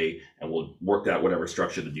will pay and we'll work out whatever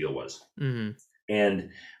structure the deal was."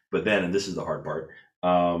 But then, and this is the hard part,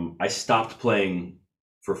 I stopped playing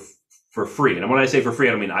for free. And when I say for free,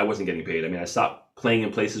 I don't mean I wasn't getting paid. I mean, I stopped playing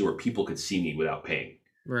in places where people could see me without paying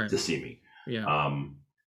to see me. Yeah.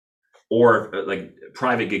 Or like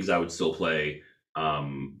private gigs I would still play,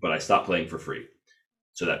 but I stopped playing for free.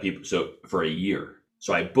 So for a year.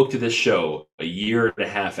 So I booked this show a year and a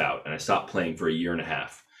half out, and I stopped playing for a year and a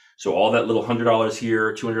half. So all that little $100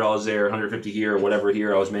 here, $200 there, $150 here, whatever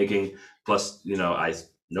here I was making, plus,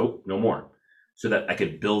 nope, no more. So that I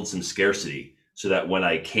could build some scarcity, so that when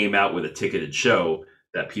I came out with a ticketed show,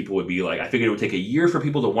 that people would be like, I figured it would take a year for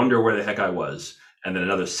people to wonder where the heck I was, and then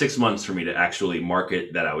another 6 months for me to actually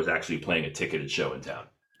market that I was actually playing a ticketed show in town.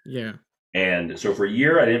 Yeah. And so for a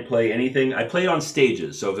year, I didn't play anything. I played on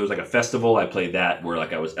stages. So if there was like a festival, I played that where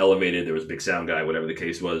like I was elevated. There was a big sound guy, whatever the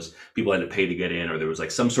case was. People had to pay to get in, or there was like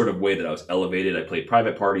some sort of way that I was elevated. I played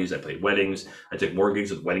private parties. I played weddings. I took more gigs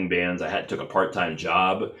with wedding bands. Took a part-time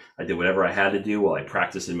job. I did whatever I had to do while I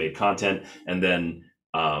practiced and made content. And then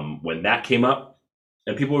when that came up,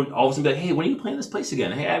 and people would all of a sudden be like, "Hey, when are you playing this place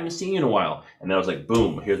again? Hey, I haven't seen you in a while." And then I was like,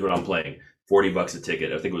 boom, here's what I'm playing. $40 a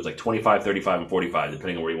ticket. I think it was like 25, 35, and 45,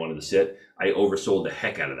 depending on where you wanted to sit. I oversold the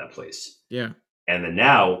heck out of that place. Yeah. And then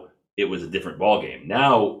now it was a different ball game.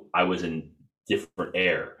 Now I was in different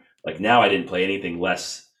air. Like now I didn't play anything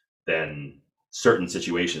less than certain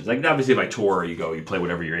situations. Like obviously if I tour, you play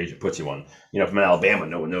whatever your agent puts you on. If I'm in Alabama,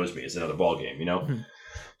 no one knows me. It's another ball game,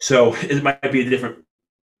 So it might be a different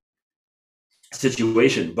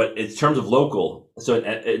situation, but in terms of local, so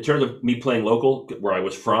in terms of me playing local where I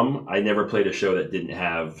was from, I never played a show that didn't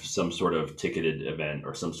have some sort of ticketed event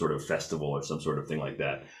or some sort of festival or some sort of thing like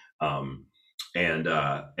that. But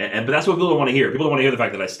that's what people don't want to hear. People don't want to hear the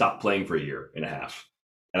fact that I stopped playing for a year and a half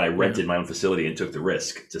and I rented my own facility and took the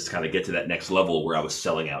risk to kind of get to that next level where I was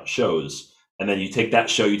selling out shows. And then you take that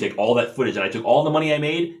show, you take all that footage, and I took all the money I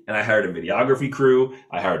made and I hired a videography crew,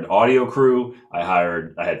 I hired an audio crew, I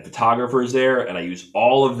had photographers there, and I used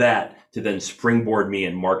all of that to then springboard me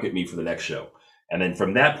and market me for the next show. And then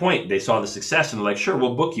from that point, they saw the success and they're like, "Sure,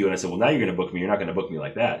 we'll book you." And I said, "Well, now you're going to book me. You're not going to book me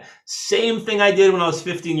like that." Same thing I did when I was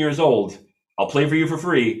 15 years old. I'll play for you for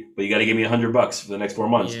free, but you got to give me $100 for the next 4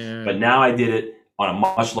 months. Yeah. But now I did it on a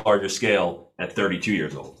much larger scale at 32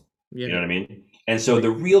 years old. Yeah. You know what I mean? And so the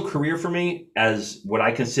real career for me, as what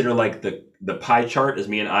I consider like the pie chart, as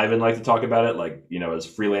me and Ivan like to talk about it, like, you know, as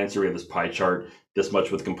freelancer, we have this pie chart, this much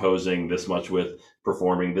with composing, this much with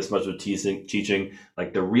performing, this much with teaching.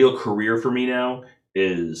 Like the real career for me now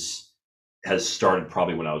has started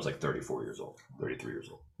probably when I was like 34 years old, 33 years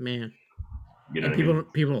old. Man. You know and what I mean?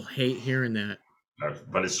 people hate hearing that.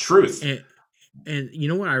 But it's truth. And you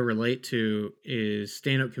know what I relate to is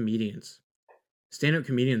stand-up comedians. Stand-up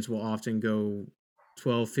comedians will often go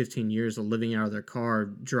 12, 15 years of living out of their car,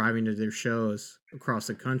 driving to their shows across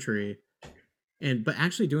the country. But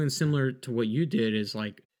actually doing similar to what you did is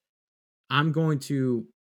like, I'm going to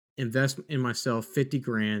invest in myself 50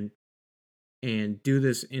 grand and do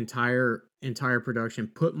this entire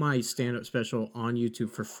production, put my stand-up special on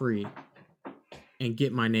YouTube for free and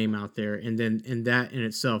get my name out there. And then in that in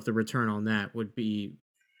itself, the return on that would be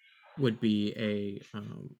a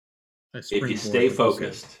If you springboard, stay like you said.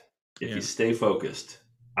 focused, you stay focused,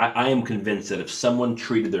 I am convinced that if someone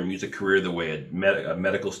treated their music career the way a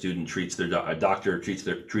medical student treats a doctor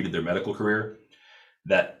treated their medical career,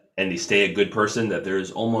 and they stay a good person, that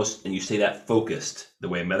there's almost, and you stay that focused the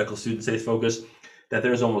way a medical student stays focused, that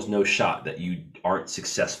there's almost no shot that you aren't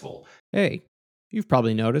successful. Hey, you've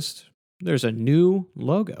probably noticed there's a new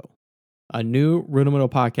logo, a new Rudimental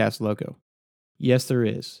Podcast logo. Yes, there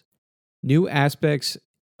is. New aspects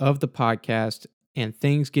of the podcast and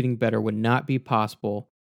things getting better would not be possible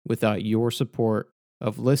without your support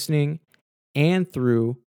of listening and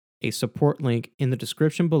through a support link in the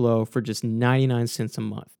description below for just 99 cents a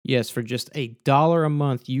month. Yes, for just $1 a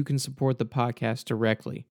month, you can support the podcast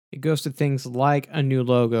directly. It goes to things like a new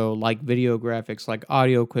logo, like video graphics, like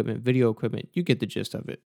audio equipment, video equipment. You get the gist of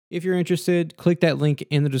it. If you're interested, click that link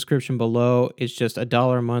in the description below. It's just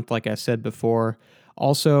 $1 a month, like I said before.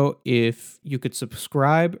 Also, if you could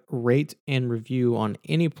subscribe, rate, and review on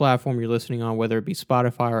any platform you're listening on, whether it be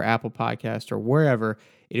Spotify or Apple Podcast or wherever,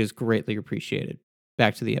 it is greatly appreciated.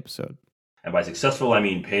 Back to the episode. And by successful, I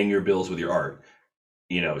mean paying your bills with your art,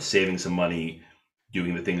 you know, saving some money,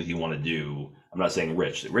 doing the things you want to do. I'm not saying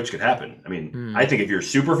rich. Rich could happen. I mean, I think if you're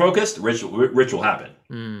super focused, rich will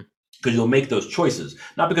happen. Because you'll make those choices,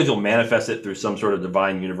 not because you'll manifest it through some sort of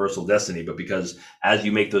divine universal destiny, but because as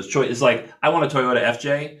you make those choices, it's like, I want a Toyota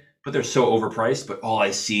FJ, but they're so overpriced, but all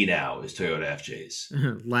I see now is Toyota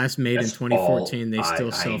FJs. Last made in 2014, they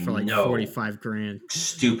still sell for like 45 grand.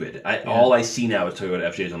 Stupid. All I see now is Toyota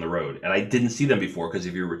FJs on the road, and I didn't see them before because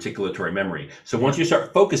of your reticulatory memory. So once you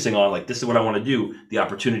start focusing on like, this is what I want to do, the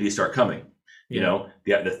opportunities start coming. You know,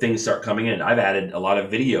 the things start coming in. I've added a lot of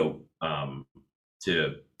video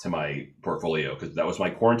to my portfolio because that was my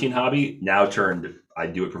quarantine hobby. Now I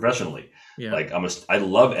do it professionally. Yeah. Like I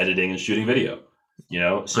love editing and shooting video. You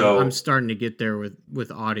know, so I'm starting to get there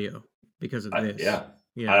with audio because of this.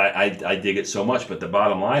 I dig it so much. But the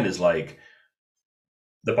bottom line is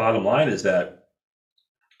that,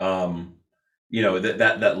 you know,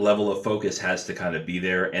 that level of focus has to kind of be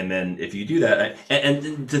there. And then if you do that,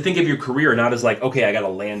 and to think of your career not as like, okay, I got to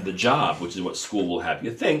land the job, which is what school will have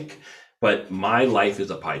you think. But my life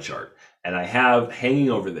is a pie chart, and I have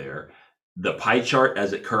hanging over there the pie chart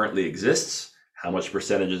as it currently exists, how much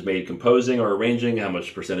percentage is made composing or arranging, how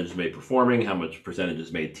much percentage is made performing, how much percentage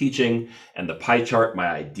is made teaching, and the pie chart, my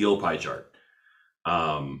ideal pie chart,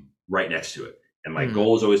 right next to it. And my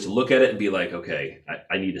goal is always to look at it and be like, okay,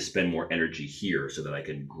 I need to spend more energy here so that I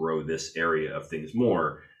can grow this area of things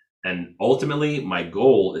more. And ultimately, my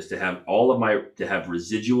goal is to have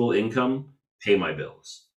residual income pay my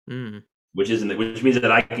bills. Which means that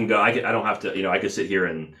I don't have to, you know, I could sit here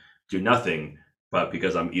and do nothing, but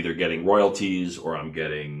because I'm either getting royalties or I'm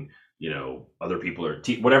getting, you know, other people are,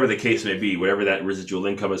 whatever the case may be, whatever that residual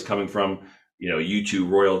income is coming from, you know, YouTube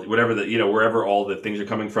royalty, whatever you know, wherever all the things are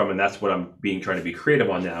coming from. And that's what I'm trying to be creative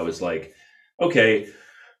on now is like, okay,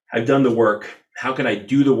 I've done the work. How can I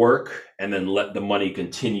do the work and then let the money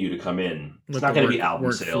continue to come in? It's not going to be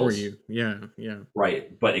album sales. For you. Yeah.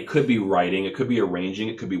 Right. But it could be writing. It could be arranging.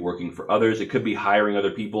 It could be working for others. It could be hiring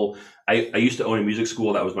other people. I used to own a music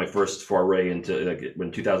school. That was my first foray into like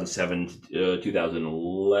when 2007,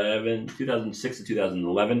 2006 to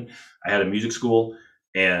 2011. I had a music school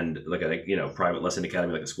and like a, you know, private lesson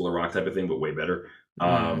academy, like a School of Rock type of thing, but way better.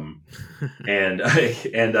 And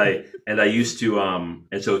I used to,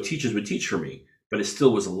 and so teachers would teach for me, but it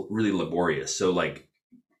still was really laborious. So like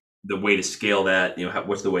the way to scale that, you know,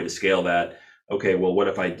 what's the way to scale that? Okay, well, what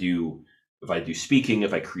if I do speaking,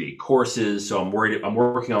 if I create courses? So I'm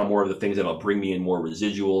working on more of the things that'll bring me in more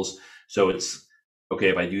residuals. So it's okay,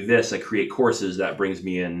 if I do this, I create courses that brings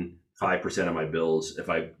me in 5% of my bills. If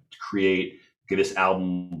I create, okay, this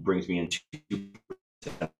album brings me in 2%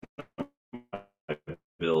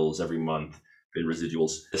 bills every month in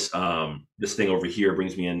residuals. This thing over here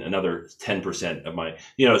brings me in another 10% of my,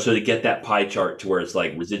 so to get that pie chart to where it's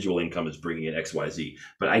like residual income is bringing in XYZ.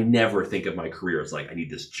 But I never think of my career as like, I need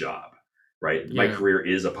this job, right? My career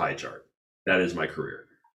is a pie chart. That is my career.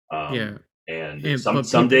 And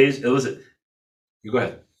some days, listen, you go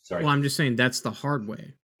ahead. Sorry. Well, I'm just saying that's the hard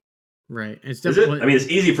way, right? It's definitely. I mean, it's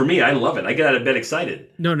easy for me. I love it. I get out of bed excited.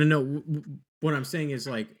 No. What I'm saying is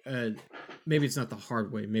like, maybe it's not the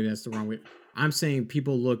hard way. Maybe that's the wrong way. I'm saying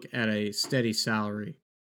people look at a steady salary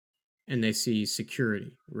and they see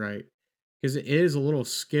security, right? Because it is a little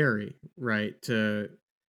scary, right? To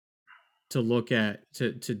look at,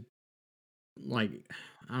 to like,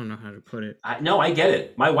 I don't know how to put it. I get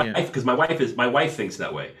it. My wife, because my wife thinks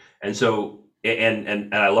that way. And so,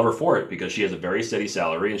 and I love her for it because she has a very steady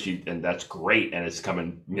salary and that's great. And it's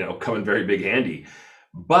coming very big handy.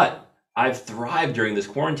 But I've thrived during this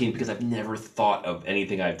quarantine because I've never thought of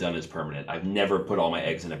anything I've done as permanent. I've never put all my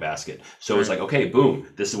eggs in a basket. So It's like, okay, boom,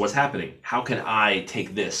 this is what's happening. How can I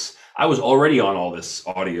take this? I was already on all this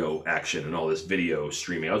audio action and all this video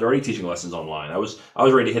streaming. I was already teaching lessons online. I was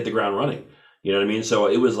ready to hit the ground running. You know what I mean? So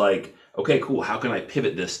it was like, okay, cool. How can I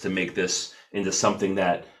pivot this to make this into something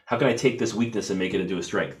how can I take this weakness and make it into a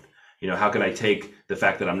strength? How can I take the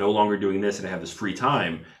fact that I'm no longer doing this and I have this free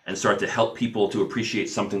time and start to help people to appreciate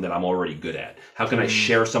something that I'm already good at? How can I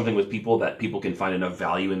share something with people that people can find enough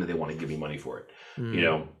value in that they want to give me money for it?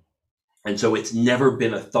 And so it's never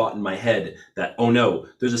been a thought in my head that, oh no,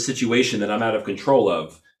 there's a situation that I'm out of control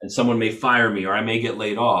of and someone may fire me or I may get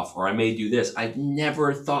laid off or I may do this. I've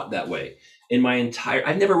never thought that way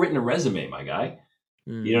I've never written a resume, my guy.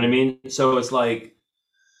 You know what I mean? So it's like,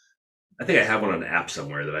 I think I have one on an app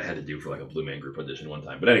somewhere that I had to do for like a Blue Man Group audition one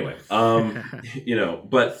time. But anyway,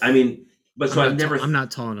 but I mean, I'm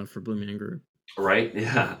not tall enough for Blue Man Group. Right?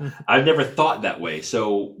 Yeah. I've never thought that way.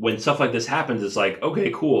 So when stuff like this happens, it's like,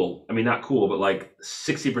 okay, cool. I mean, not cool, but like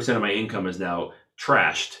 60% of my income is now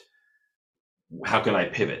trashed. How can I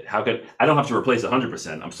pivot? I don't have to replace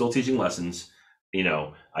 100%. I'm still teaching lessons.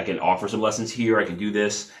 I can offer some lessons here. I can do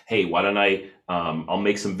this. Hey, why don't I'll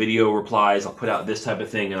make some video replies. I'll put out this type of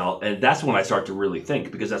thing. And that's when I start to really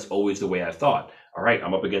think, because that's always the way I've thought. All right,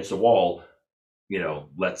 I'm up against a wall.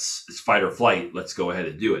 It's fight or flight. Let's go ahead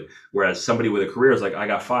and do it. Whereas somebody with a career is like, I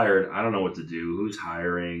got fired. I don't know what to do. Who's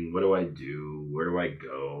hiring? What do I do? Where do I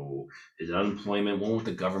go? Is it unemployment? Won't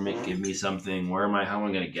the government give me something? How am I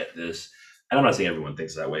going to get this? And I'm not saying everyone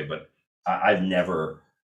thinks that way, but I've never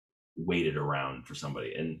waited around for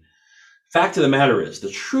somebody. And the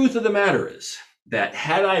truth of the matter is that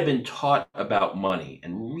had I been taught about money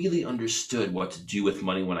and really understood what to do with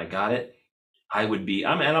money when I got it, I'm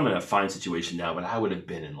in a fine situation now, but I would have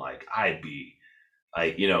been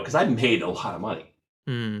because I made a lot of money,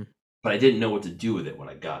 but I didn't know what to do with it when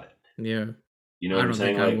I got it. Yeah. You know what I'm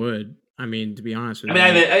saying? I don't think I would. I mean, to be honest with you.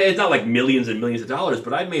 It's not like millions and millions of dollars,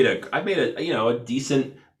 but I made a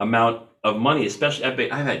decent amount of money, especially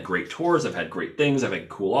I've had great tours, I've had great things, I've had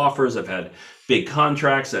cool offers, I've had big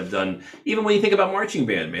contracts, I've done, even when you think about marching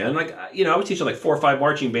band, man, like, I was teaching like 4 or 5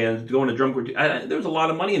 marching bands, going to drum group, there was a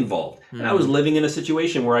lot of money involved. And I was living in a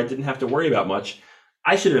situation where I didn't have to worry about much.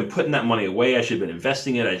 I should have been putting that money away. I should have been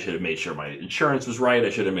investing it. I should have made sure my insurance was right.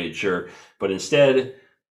 I should have made sure, but instead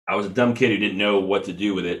I was a dumb kid who didn't know what to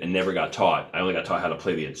do with it and never got taught. I only got taught how to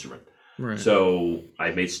play the instrument. Right. So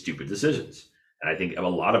I made stupid decisions. And I think a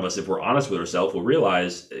lot of us, if we're honest with ourselves, will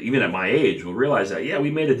realize, even at my age, that, we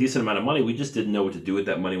made a decent amount of money. We just didn't know what to do with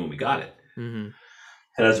that money when we got it. Mm-hmm.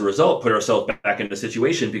 And as a result, put ourselves back in the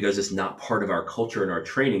situation because it's not part of our culture and our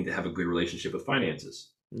training to have a good relationship with finances.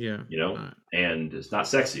 Yeah. And it's not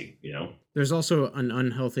sexy, There's also an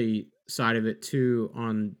unhealthy side of it too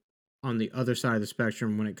on the other side of the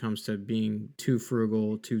spectrum when it comes to being too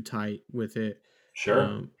frugal, too tight with it.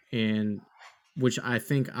 Sure. And which I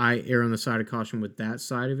think I err on the side of caution with that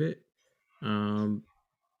side of it. I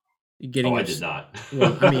did not.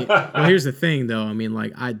 Well, here's the thing though.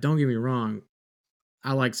 Don't get me wrong.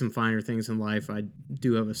 I like some finer things in life. I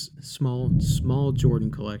do have a small Jordan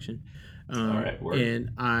collection. All right. Word.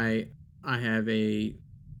 And I have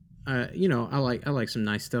I like some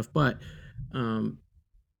nice stuff, but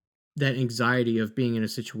that anxiety of being in a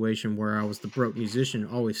situation where I was the broke musician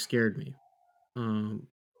always scared me.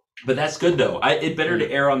 But that's good though. It's better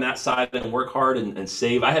to err on that side than work hard and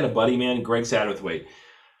save. I had a buddy, man, Greg Satterthwaite.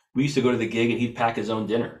 We used to go to the gig and he'd pack his own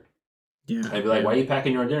dinner. Yeah. I'd be like, why are you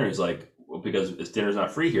packing your own dinner? He's like, well, because this dinner's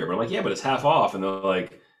not free here. But I'm like, yeah, but it's half off. And they're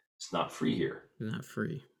like, it's not free here. Not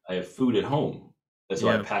free. I have food at home. That's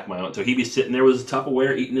why I pack my own. So he'd be sitting there with his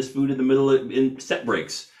Tupperware, eating his food in the middle in set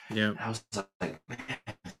breaks. Yeah. I was like, man,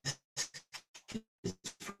 this is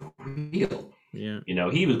real. Yeah. You know,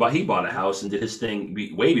 he bought a house and did his thing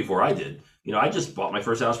way before I did. You know, I just bought my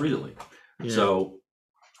first house recently. Yeah. So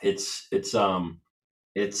I'd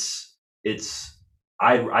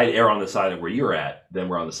err on the side of where you're at than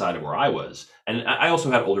we're on the side of where I was. And I also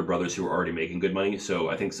had older brothers who were already making good money. So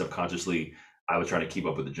I think subconsciously I was trying to keep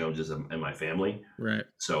up with the Joneses in my family. Right.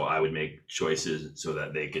 So I would make choices so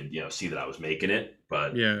that they could, you know, see that I was making it.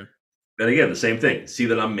 But Yeah. then again, the same thing, see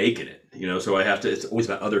that I'm making it, you know, so it's always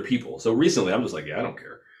about other people. So recently I'm just like, yeah, I don't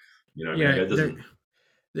care. You know what I mean? It doesn't.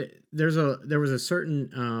 There was a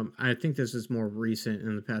certain I think this is more recent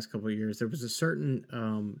in the past couple of years. There was a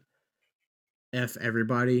certain F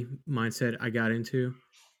everybody mindset I got into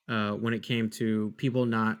when it came to people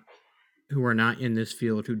who are not in this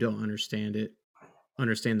field, who don't understand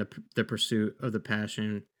the pursuit of the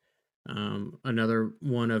passion. Another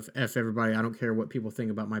one of F everybody. I don't care what people think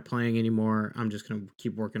about my playing anymore. I'm just going to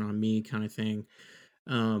keep working on me, kind of thing.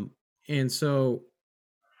 And so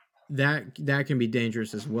that can be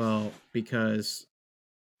dangerous as well, because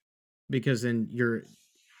then you're,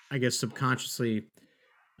 I guess, subconsciously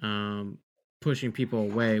pushing people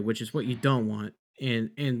away, which is what you don't want.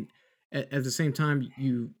 And at the same time,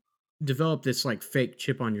 you develop this like fake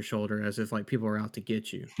chip on your shoulder, as if like people are out to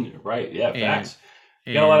get you. Right. Yeah. Facts.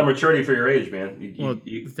 And, you got a lot of maturity for your age, man.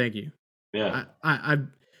 Thank you. Yeah. I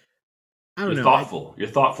don't know. Thoughtful. You're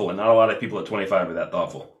thoughtful, and not a lot of people at 25 are that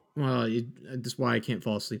thoughtful. Well, that's why I can't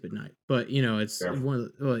fall asleep at night. But you know, it's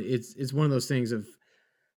one of those things of.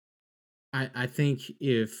 I think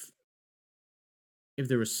if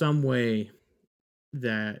there was some way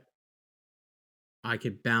that I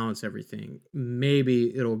could balance everything,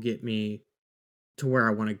 maybe it'll get me to where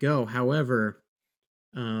I want to go. However,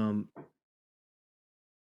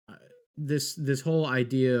 this whole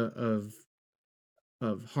idea of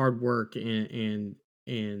hard work and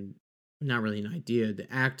not really an idea, the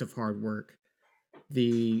act of hard work,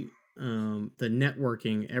 the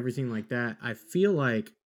networking, everything like that, I feel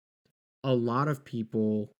like a lot of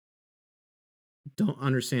people don't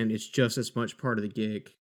understand it's just as much part of the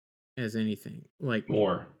gig as anything. Like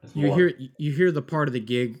you hear the part of the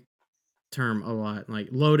gig term a lot, like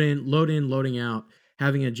load in, loading out,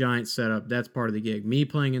 having a giant setup, that's part of the gig. Me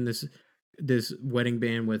playing in this wedding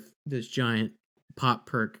band with this giant pop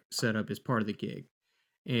perk setup is part of the gig.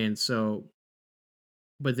 And so,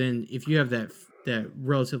 but then if you have that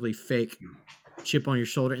relatively fake chip on your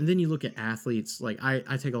shoulder, and then you look at athletes, like I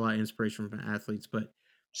take a lot of inspiration from athletes, but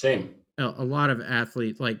same. A lot of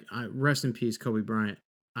athletes, like rest in peace, Kobe Bryant.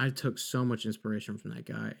 I took so much inspiration from that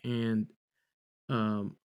guy, and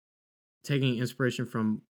taking inspiration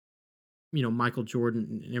from, you know, Michael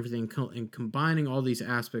Jordan and everything, and combining all these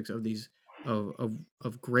aspects of these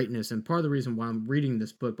of greatness. And part of the reason why I'm reading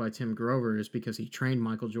this book by Tim Grover is because he trained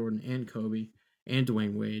Michael Jordan and Kobe and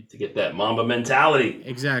Dwayne Wade to get that Mamba mentality.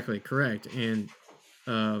 Exactly, correct. And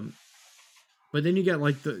but then you got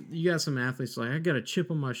some athletes like, I got a chip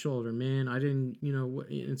on my shoulder, man. I didn't, you know,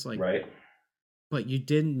 it's like, right. But you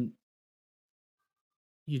didn't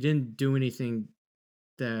do anything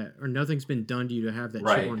or nothing's been done to you to have that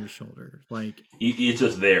chip on your shoulder. Like it's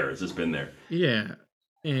just there. It's just been there. Yeah.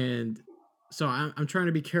 And so I'm trying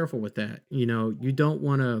to be careful with that. You know, you don't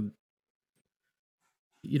want to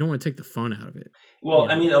take the fun out of it.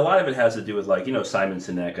 Well, I mean, a lot of it has to do with, like, you know, Simon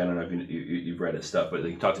Sinek. I don't know if you've read his stuff, but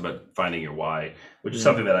he talks about finding your why, which is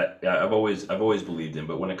something that I've always believed in.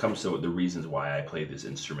 But when it comes to the reasons why I play this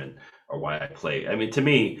instrument or why I play, I mean, to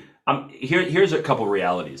me, here's a couple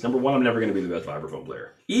realities. Number one, I'm never going to be the best vibraphone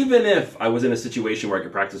player. Even if I was in a situation where I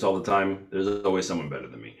could practice all the time, there's always someone better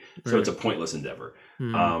than me. So it's a pointless endeavor.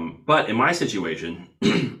 But in my situation,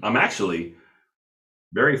 I'm actually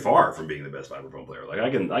very far from being the best vibraphone player. Like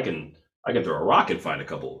I can throw a rock and find a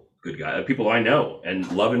couple good guys, people I know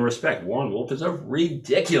and love and respect. Warren Wolf is a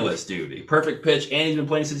ridiculous dude, a perfect pitch, and he's been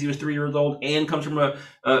playing since he was 3 years old, and comes from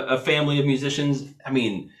a family of musicians. I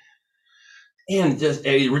mean, and just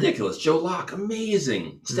ridiculous. Joe Locke,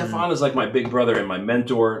 amazing. Stefan is like my big brother and my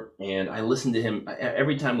mentor, and I listen to him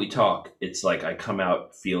every time we talk. It's like I come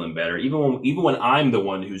out feeling better, even when I'm the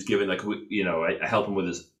one who's given, like, you know, I help him with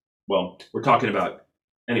his. Well, we're talking about.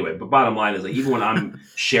 Anyway, but bottom line is, like, even when I'm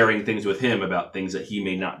sharing things with him about things that he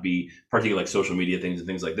may not be, particularly like social media things and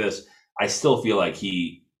things like this, I still feel like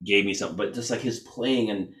he gave me something. But just like his playing,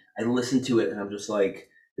 and I listen to it and I'm just like,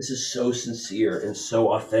 this is so sincere and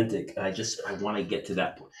so authentic. And I want to get to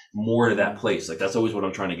that, more to that place. Like, that's always what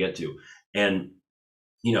I'm trying to get to. And,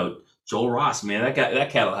 you know, Joel Ross, man, that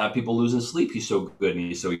cat will have people losing sleep. He's so good and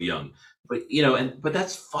he's so young. But, you know, but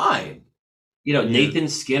that's fine. You know, Nathan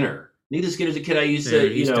Skinner's a kid I used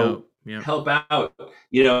to, you know, help out.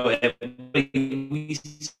 You know, we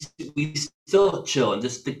we still chill, and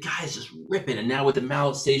just the guy's just ripping. And now with the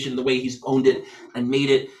Mallet Station, the way he's owned it and made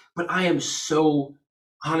it, but I am so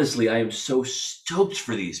stoked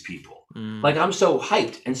for these people. Like, I'm so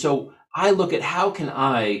hyped, and so I look at how can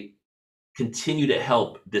I continue to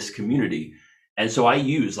help this community, and so I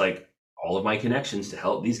use like all of my connections to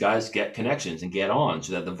help these guys get connections and get on,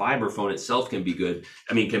 so that the vibraphone itself can be good.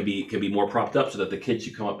 I mean, can be more propped up, so that the kids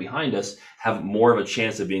who come up behind us have more of a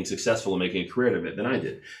chance of being successful and making a career out of it than I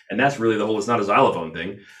did. And that's really the whole, it's not a xylophone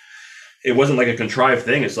thing. It wasn't like a contrived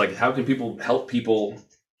thing. It's like, how can people help people,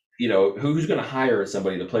 you know, who's going to hire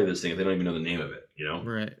somebody to play this thing if they don't even know the name of it, you know?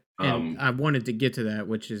 Right. And I wanted to get to that,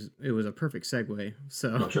 it was a perfect segue.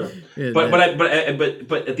 So, sure. But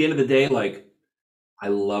at the end of the day, like, I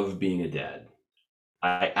love being a dad.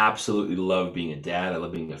 I absolutely love being a dad. I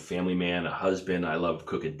love being a family man, a husband. I love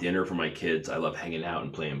cooking dinner for my kids. I love hanging out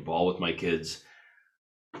and playing ball with my kids.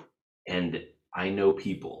 And I know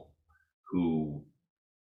people who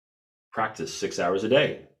practice 6 hours a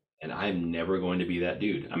day, and I'm never going to be that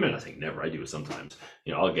dude. I mean, I think never. I do it sometimes.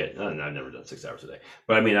 You know, I've never done 6 hours a day.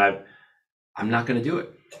 But I mean, I'm not going to do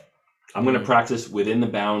it. I'm going to practice within the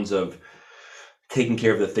bounds of taking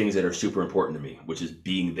care of the things that are super important to me, which is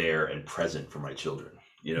being there and present for my children.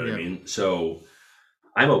 You know what I mean? So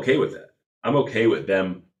I'm okay with that. I'm okay with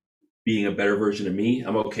them being a better version of me.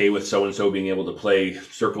 I'm okay with so-and-so being able to play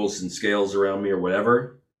circles and scales around me or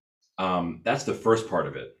whatever. That's the first part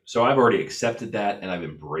of it. So I've already accepted that, and I've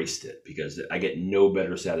embraced it, because I get no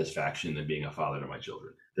better satisfaction than being a father to my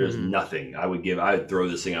children. There's nothing I would throw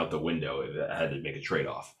this thing out the window if I had to make a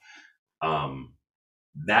trade-off.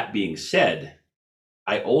 That being said,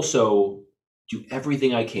 I also do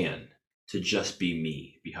everything I can to just be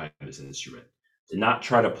me behind this instrument, to not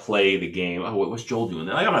try to play the game. Oh, what's Joel doing?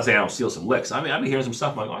 Like, I'm not saying I don't steal some licks. I mean, I've been hearing some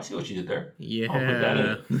stuff. I'm like, oh, I see what you did there. Yeah. I'm gonna put that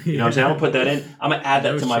in. You know what I'm saying? I'm gonna put that in. I'm gonna add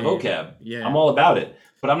that to my vocab. Yeah. I'm all about it.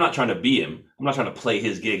 But I'm not trying to be him. I'm not trying to play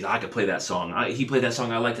his gigs. I could play that song. He played that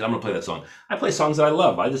song. I liked it. I'm gonna play that song. I play songs that I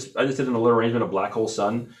love. I just did a little arrangement of Black Hole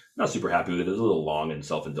Sun. Not super happy with it. It was a little long and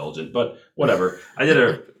self-indulgent, but whatever. I did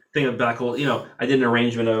a thing of Black Hole. You know, I did an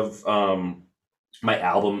arrangement of my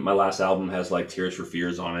album. My last album has like Tears for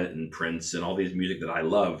Fears on it and Prince and all these music that I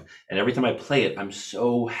love. And every time I play it, I'm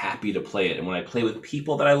so happy to play it. And when I play with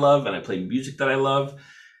people that I love and I play music that I love,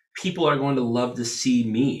 people are going to love to see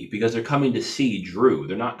me, because they're coming to see Drew.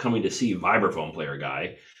 They're not coming to see vibraphone player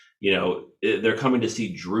guy. You know, they're coming to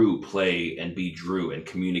see Drew play and be Drew and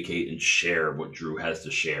communicate and share what Drew has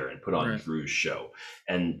to share and put on Drew's show.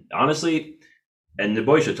 And honestly, and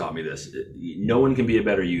Neboisha taught me this, no one can be a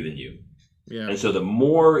better you than you. Yeah. And so the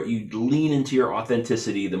more you lean into your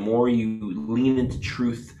authenticity, the more you lean into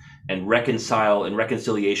truth and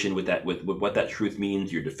reconciliation with that, with what that truth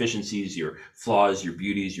means, your deficiencies, your flaws, your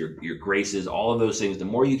beauties, your graces, all of those things, the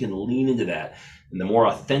more you can lean into that, and the more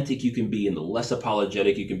authentic you can be and the less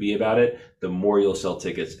apologetic you can be about it, the more you'll sell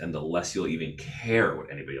tickets and the less you'll even care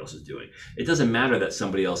what anybody else is doing. It doesn't matter that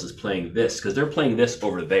somebody else is playing this, because they're playing this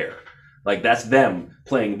over there. Like, that's them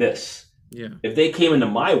playing this. Yeah. If they came into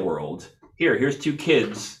my world, here's 2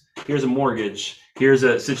 kids, here's a mortgage, here's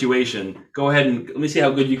a situation, go ahead and let me see how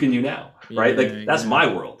good you can do now, right? Like, that's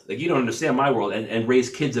my world. Like, you don't understand my world, and raise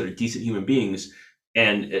kids that are decent human beings,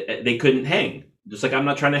 and they couldn't hang. Just like I'm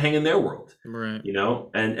not trying to hang in their world, right? You know,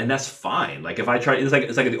 and that's fine. Like, if I try, it's like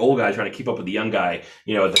the old guy trying to keep up with the young guy,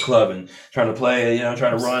 you know, at the club and trying to play, you know,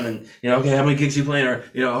 trying to run, and you know, okay, how many gigs you playing? Or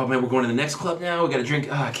you know, oh man, we're going to the next club now. We got to drink.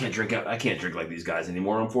 Oh, I can't drink like these guys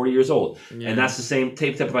anymore. I'm 40 years old, and that's the same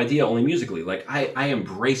type of idea, only musically. Like, I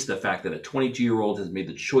embrace the fact that a 22-year-old has made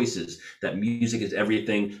the choices that music is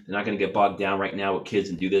everything. They're not going to get bogged down right now with kids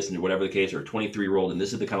and do this and whatever the case, or a 23-year-old, and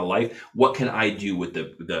this is the kind of life. What can I do with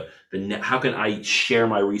how can I share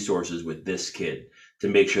my resources with this kid to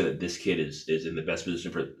make sure that this kid is in the best position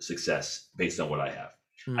for success based on what I have?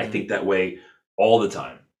 I think that way all the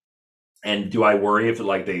time. And do I worry if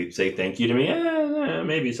like they say thank you to me?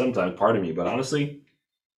 Maybe sometimes, part of me, but honestly,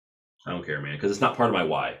 I don't care, man, because it's not part of my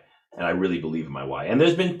why. And I really believe in my why. And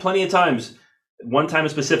there's been plenty of times. One time in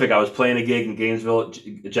specific, I was playing a gig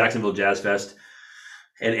in Jacksonville Jazz Fest,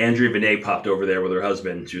 and Andrea Vinay popped over there with her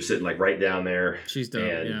husband. She was sitting like right down there. She's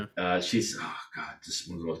dope, and she's, oh God, just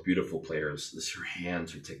one of the most beautiful players. Just her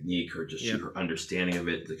hands, her technique, her understanding of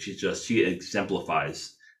it. Like, she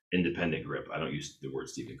exemplifies independent grip. I don't use the word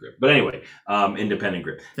Stephen grip, but anyway, independent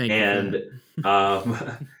grip. Thank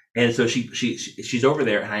you. And so she's over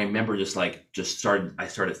there, and I remember I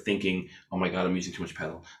started thinking, oh my God, I'm using too much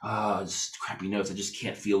pedal. Just crappy notes. I just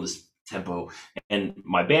can't feel this tempo. And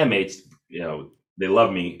my bandmates, you know, they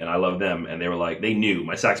love me and I love them. And they were like, they knew,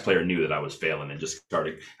 my sax player knew that I was failing and just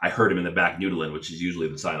started, I heard him in the back noodling, which is usually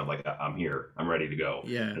the sign of like, I'm here, I'm ready to go.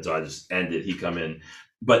 Yeah. And so I just ended, he come in.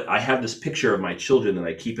 But I have this picture of my children that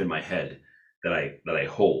I keep in my head that I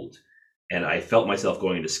hold. And I felt myself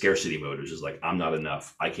going into scarcity mode, which is like, I'm not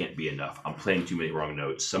enough. I can't be enough. I'm playing too many wrong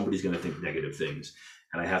notes. Somebody's going to think negative things.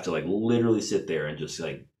 And I have to like literally sit there and just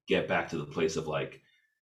like get back to the place of like,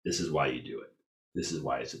 this is why you do it. This is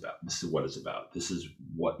why it's about. This is what it's about. This is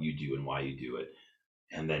what you do and why you do it.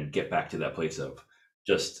 And then get back to that place of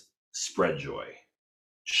just spread joy,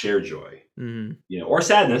 share joy, or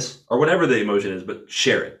sadness or whatever the emotion is, but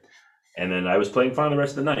share it. And then I was playing fine the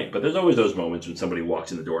rest of the night. But there's always those moments when somebody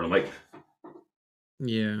walks in the door and I'm like,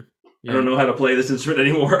 yeah. I don't know how to play this instrument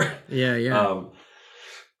anymore. Yeah.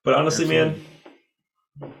 But honestly, man,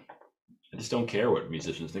 I just don't care what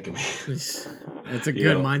musicians think of me. It's a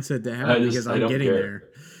good mindset to have because I'm getting there.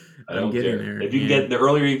 I'm getting there. If you can get the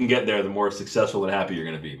earlier you can get there, the more successful and happy you're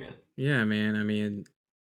going to be, man. Yeah, man. I mean,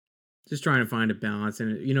 just trying to find a balance,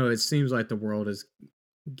 and it seems like the world is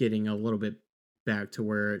getting a little bit back to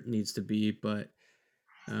where it needs to be, but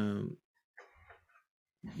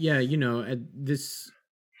this.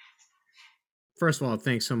 First of all,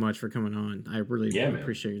 thanks so much for coming on. I really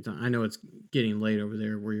appreciate your time. I know it's getting late over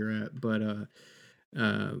there where you're at, but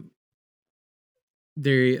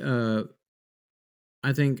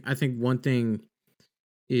I think one thing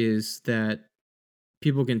is that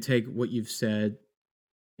people can take what you've said,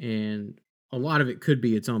 and a lot of it could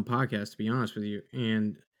be its own podcast, to be honest with you.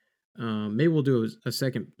 And maybe we'll do a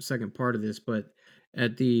second part of this, but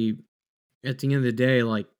at the end of the day,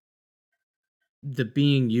 like, the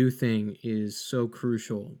being you thing is so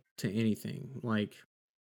crucial to anything. Like,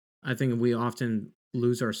 I think we often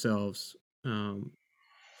lose ourselves in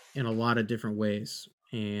a lot of different ways.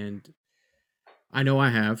 And I know I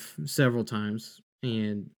have several times,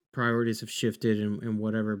 and priorities have shifted and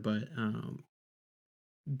whatever, but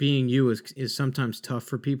being you is sometimes tough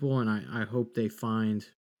for people. And I hope they find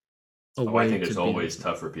a way. I think it's always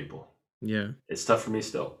tough for people. Yeah. It's tough for me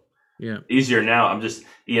still. Yeah. Easier now. I'm just,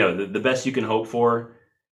 the best you can hope for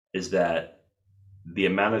is that the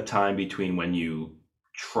amount of time between when you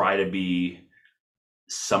try to be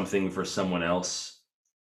something for someone else,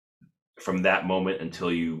 from that moment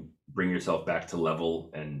until you bring yourself back to level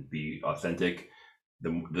and be authentic,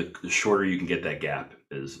 the shorter you can get that gap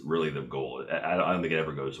is really the goal. I don't think it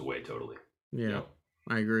ever goes away totally. Yeah,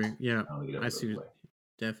 I agree. Yeah, I see.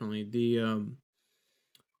 Definitely.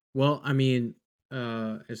 Well, I mean,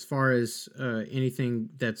 as far as anything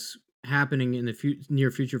that's happening in the near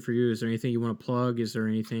future for you, is there anything you want to plug? Is there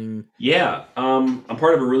anything? Yeah, I'm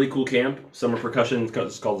part of a really coul camp, Summer Percussion.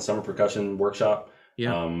 It's called the Summer Percussion Workshop.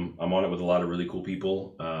 Yeah. I'm on it with a lot of really cool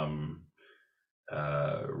people.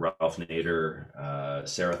 Ralph Nader,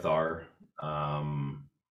 Sarah Thar,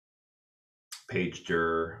 Paige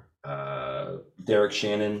Durr, Derek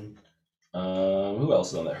Shannon. Who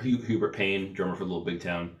else is on there? Hubert Payne, drummer for Little Big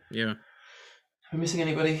Town. Yeah. Am I missing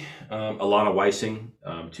anybody? Alana Weissing,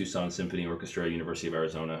 Tucson Symphony Orchestra, University of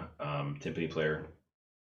Arizona, timpani player.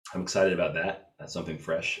 I'm excited about that. That's something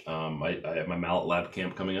fresh. I have my Mallet Lab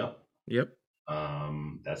camp coming up. Yep.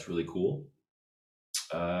 That's really cool.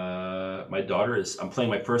 My daughter I'm playing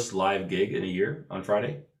my first live gig in a year on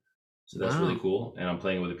Friday. So that's really cool. And I'm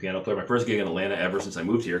playing with a piano player. My first gig in Atlanta ever since I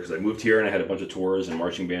moved here, because I moved here and I had a bunch of tours and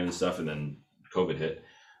marching band and stuff, and then COVID hit.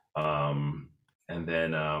 And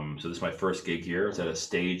then, so this is my first gig here. It's at a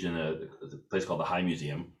stage in a place called the High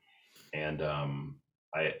Museum. And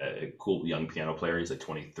a cool young piano player. He's like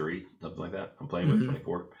 23, something like that. I'm playing with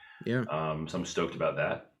 24. Yeah. So I'm stoked about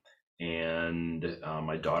that. And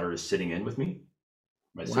my daughter is sitting in with me,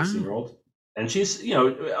 my 16-year-old. And she's,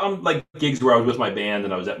 I'm like gigs where I was with my band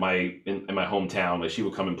and I was at in my hometown. Like, she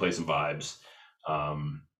would come and play some vibes.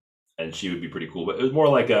 And she would be pretty cool. But it was more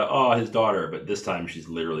like his daughter. But this time she's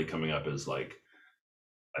literally coming up as like,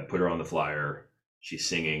 I put her on the flyer. She's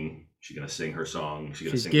singing. She's gonna sing her song. She's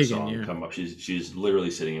gonna sing the song. Yeah. Come up. She's literally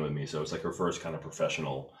sitting in with me. So it's like her first kind of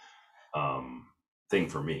professional thing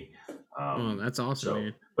for me. That's awesome,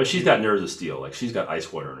 man. But she's got nerves of steel. Like, she's got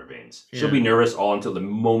ice water in her veins. Yeah. She'll be nervous all until the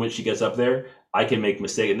moment she gets up there. I can make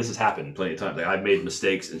mistakes, and this has happened plenty of times. Like, I've made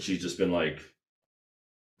mistakes, and she's just been like,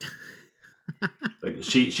 like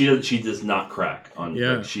she does not crack on.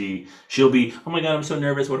 Yeah. Like, she'll be, oh my God, I'm so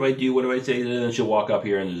nervous. What do I do? What do I say? And then she'll walk up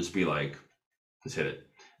here and just be like, let's hit it.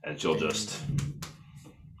 And she'll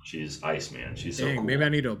she's ice, man. She's so cool. Maybe I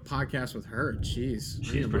need a podcast with her. Jeez.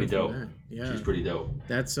 She's pretty dope. Yeah. She's pretty dope.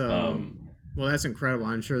 That's Well, that's incredible.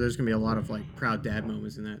 I'm sure there's gonna be a lot of like proud dad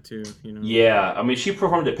moments in that too. Yeah, I mean, she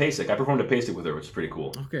performed at PASIC. I performed at PASIC with her, which is pretty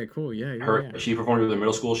cool. Okay, cool. Yeah, She performed with her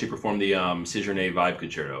middle school. She performed the Cicerone Vibe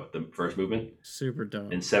Concerto, the first movement. Super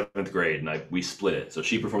dope. In 7th grade, and we split it. So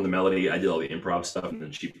she performed the melody. I did all the improv stuff, and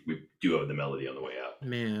then we duoed the melody on the way out.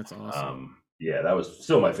 Man, that's awesome. Yeah, that was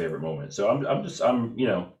still my favorite moment. So I'm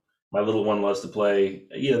my little one loves to play.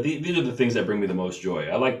 These are the things that bring me the most joy.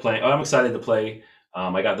 I like playing. I'm excited to play.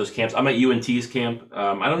 I got those camps. I'm at UNT's camp.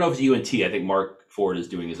 I don't know if it's UNT. I think Mark Ford is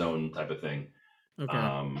doing his own type of thing.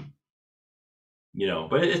 Okay.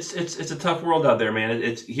 But it's a tough world out there, man.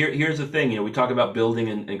 Here's the thing. We talk about building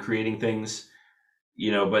and creating things.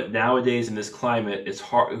 But nowadays in this climate, it's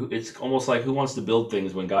hard. It's almost like, who wants to build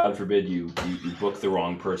things when, God forbid, you book the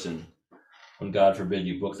wrong person. When, God forbid,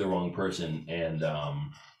 you book the wrong person, and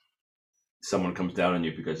someone comes down on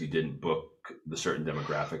you because you didn't book the certain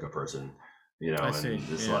demographic of person.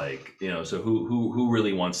 It's like, so who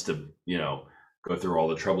really wants to, go through all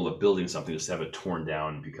the trouble of building something just to have it torn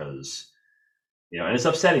down because, and it's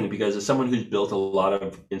upsetting because as someone who's built a lot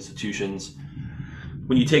of institutions,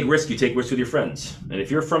 when you take risks with your friends. And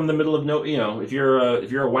if you're from the middle of if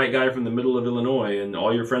you're a white guy from the middle of Illinois and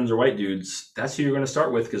all your friends are white dudes, that's who you're going to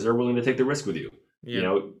start with because they're willing to take the risk with you.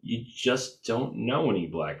 Yeah. You just don't know any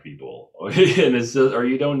black people, or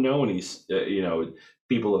you don't know any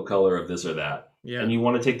people of color of this or that. Yeah. And you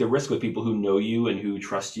want to take the risk with people who know you and who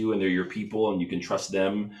trust you, and they're your people, and you can trust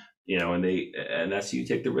them. And that's who you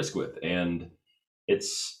take the risk with. And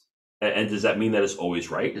does that mean that it's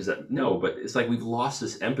always right? No, but it's like we've lost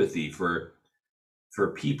this empathy for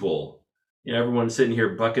people. Everyone's sitting here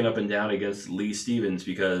bucking up and down against Lee Stevens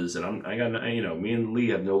because, and me and Lee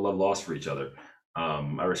have no love lost for each other.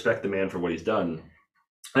 I respect the man for what he's done,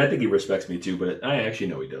 and I think he respects me too. But I actually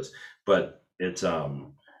know he does. But it's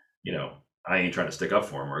I ain't trying to stick up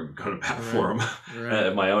for him or go to bat for him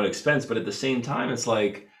at my own expense. But at the same time, it's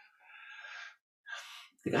like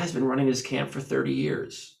the guy's been running his camp for 30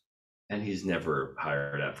 years. And he's never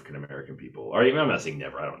hired African American people. Or even, I'm not saying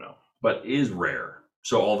never, I don't know. But it is rare.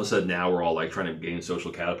 So all of a sudden now we're all like trying to gain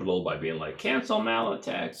social capital by being like, cancel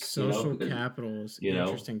Malatek. Social capital is an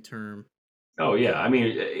interesting term. Oh yeah. I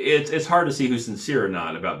mean, it's hard to see who's sincere or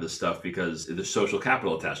not about this stuff because there's social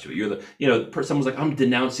capital attached to it. Someone's like, I'm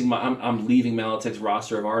denouncing I'm leaving Malatek's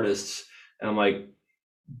roster of artists. And I'm like,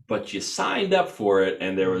 but you signed up for it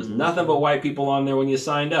and there was nothing but white people on there when you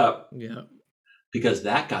signed up. Yeah. Because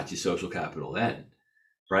that got you social capital then,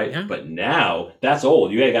 right? Yeah. But now that's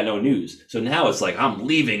old. You ain't got no news. So now it's like, I'm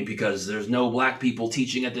leaving because there's no black people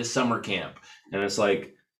teaching at this summer camp. And it's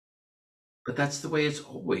like, but that's the way it's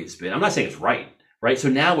always been. I'm not saying it's right? So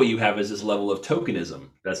now what you have is this level of tokenism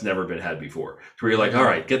that's never been had before. Where you're like, all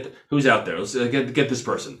right, who's out there? Let's get this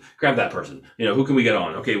person, grab that person. Who can we get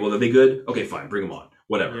on? Okay, well, are they good? Okay, fine, bring them on.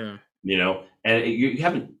 Whatever. Yeah. And you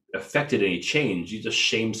haven't affected any change. You just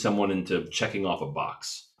shamed someone into checking off a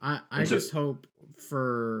box. I just hope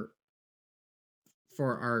for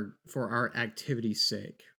our activity's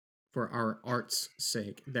sake, for our art's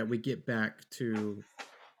sake, that we get back to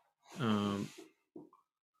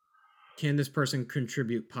can this person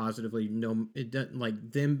contribute positively? No, it doesn't, like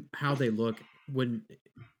them, how they look wouldn't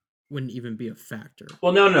even be a factor.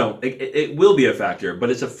 Well, no, it will be a factor, but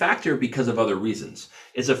it's a factor because of other reasons.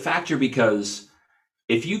 It's a factor because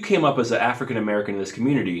if you came up as an African American in this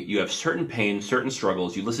community, you have certain pain, certain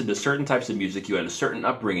struggles, you listen to certain types of music, you had a certain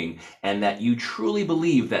upbringing, and that you truly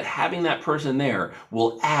believe that having that person there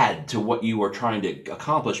will add to what you are trying to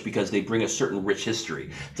accomplish because they bring a certain rich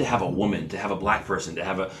history. To have a woman, to have a black person, to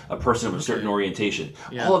have a person of a certain orientation.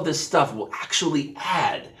 Yeah. All of this stuff will actually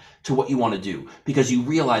add to what you want to do because you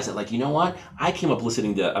realize that, like, you know what? I came up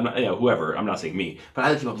listening to, whoever, I'm not saying me, but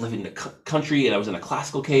I came up living in the country and I was in a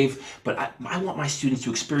classical cave, but I want my students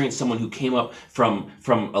to experience someone who came up from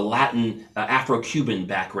a Latin, Afro-Cuban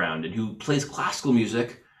background and who plays classical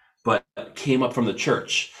music, but came up from the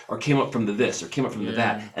church or came up from the this or came up from the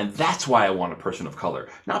that. And that's why I want a person of color.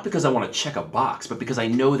 Not because I want to check a box, but because I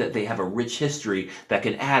know that they have a rich history that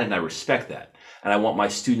can add, and I respect that. And I want my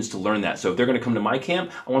students to learn that. So if they're going to come to my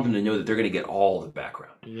camp, I want them to know that they're going to get all the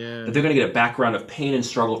background. Yeah. That they're going to get a background of pain and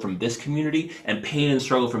struggle from this community and pain and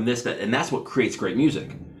struggle from this, that, and that's what creates great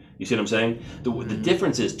music. You see what I'm saying? The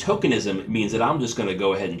difference is tokenism means that I'm just going to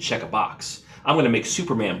go ahead and check a box. I'm going to make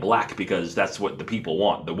Superman black because that's what the people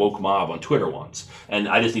want. The woke mob on Twitter wants. And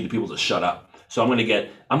I just need the people to shut up. So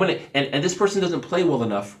and this person doesn't play well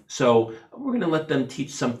enough, so we're going to let them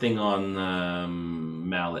teach something on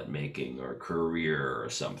mallet making or career or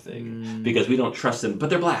something because we don't trust them, but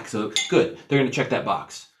they're black, so good. They're going to check that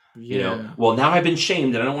box. Yeah. Well, now I've been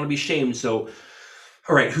shamed and I don't want to be shamed, so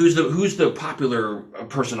all right, who's the popular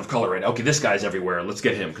person of color right now? Okay, this guy's everywhere. Let's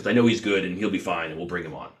get him because I know he's good and he'll be fine, and we'll bring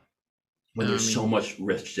him on. When there's so much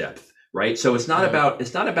rich depth, right? So it's not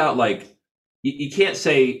about like you can't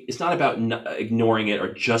say it's not about ignoring it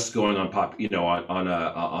or just going on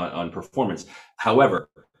on performance. However,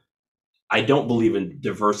 I don't believe in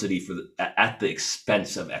diversity at the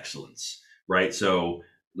expense of excellence, right? So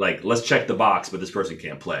like let's check the box, but this person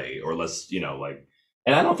can't play, or let's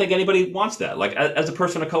and I don't think anybody wants that. Like as a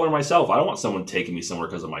person of color myself, I don't want someone taking me somewhere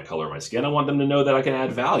because of my color or my skin. I want them to know that I can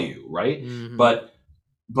add value, right? Mm-hmm.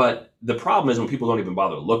 But the problem is when people don't even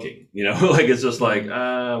bother looking, like it's just like,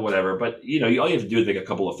 whatever. But, all you have to do is make a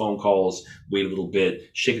couple of phone calls, wait a little bit,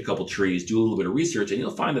 shake a couple trees, do a little bit of research, and you'll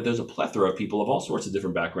find that there's a plethora of people of all sorts of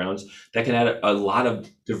different backgrounds that can add a lot of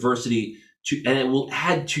diversity and it will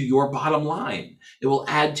add to your bottom line. It will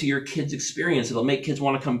add to your kids' experience. It'll make kids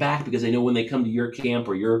want to come back because they know when they come to your camp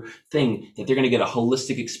or your thing that they're going to get a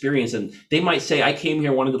holistic experience. And they might say, I came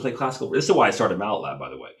here wanting to play classical. This is why I started Mallet Lab, by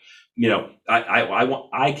the way.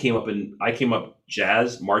 I came up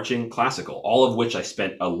jazz, marching, classical, all of which I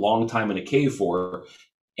spent a long time in a cave for,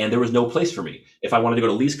 and there was no place for me. If I wanted to go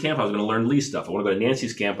to Lee's camp, I was going to learn Lee's stuff. I want to go to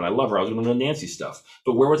Nancy's camp, and I love her. I was going to learn Nancy's stuff.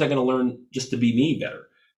 But where was I going to learn just to be me better,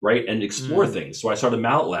 right? And explore things. So I started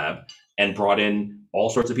Mallet Lab and brought in all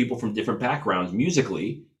sorts of people from different backgrounds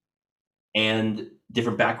musically and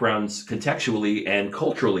different backgrounds contextually and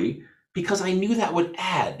culturally, because I knew that would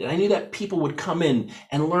add, and I knew that people would come in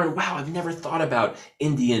and learn, wow, I've never thought about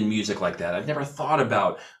Indian music like that. I've never thought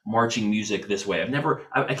about marching music this way.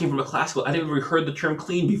 I came from a classical, I never heard the term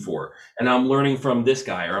clean before. And I'm learning from this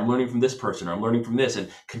guy, or I'm learning from this person, or I'm learning from this.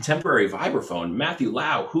 And contemporary vibraphone, Matthew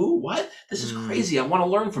Lau, who, what? This is crazy. I want to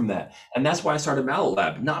learn from that. And that's why I started Mallet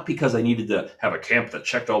Lab, not because I needed to have a camp that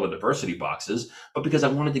checked all the diversity boxes, but because I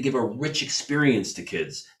wanted to give a rich experience to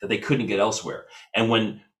kids that they couldn't get elsewhere. And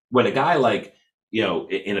when a guy like,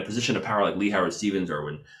 in a position of power like Lee Howard Stevens, or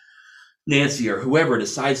when Nancy or whoever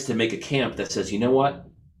decides to make a camp that says, you know what,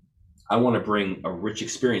 I want to bring a rich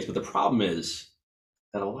experience. But the problem is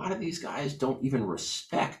that a lot of these guys don't even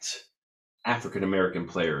respect African-American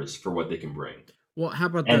players for what they can bring. Well, how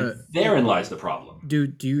about therein lies the problem.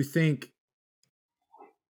 Do you think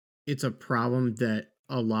it's a problem that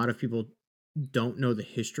a lot of people don't know the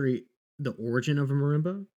history, the origin of a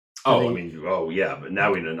marimba? Yeah, but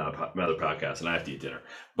now we know another podcast, and I have to eat dinner.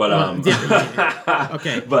 But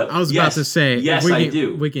okay. But I was about to say, yes, I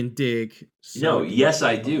do. We can dig. Yes,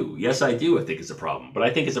 I do. Yes, I do. I think it's a problem, but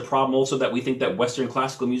I think it's a problem also that we think that Western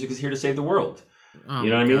classical music is here to save the world. You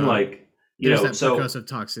know what I mean? Like, there's that percussive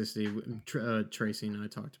toxicity Tracy and I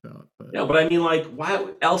talked about. But I mean, like, why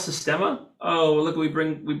El Sistema? Oh, look, we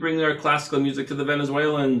bring their classical music to the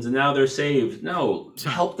Venezuelans, and now they're saved. No,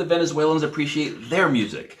 help the Venezuelans appreciate their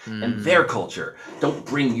music and their culture. Don't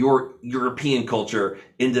bring your European culture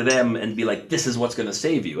into them and be like, this is what's going to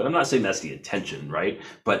save you. And I'm not saying that's the intention, right?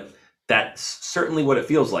 But that's certainly what it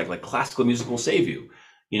feels like. Like, classical music will save you.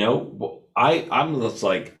 I'm just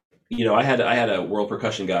like, I had a world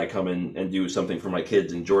percussion guy come in and do something for my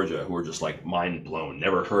kids in Georgia who were just like mind blown,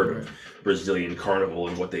 never heard of Brazilian carnival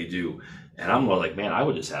and what they do. And I'm like, man,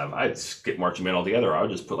 I'd skip marching band altogether. I would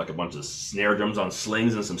just put like a bunch of snare drums on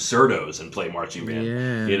slings and some surdos and play marching band.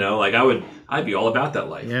 Yeah. I'd be all about that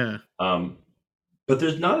life. Yeah. But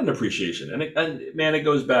there's not an appreciation, and man, it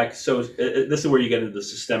goes back. So this is where you get into the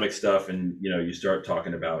systemic stuff, and you start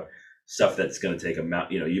talking about stuff that's going to take a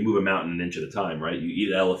mountain. You move a mountain an inch at a time, right? You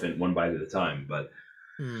eat an elephant one bite at a time. But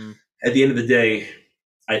at the end of the day,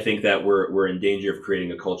 I think that we're in danger of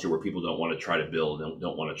creating a culture where people don't want to try to build and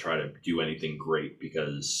don't want to try to do anything great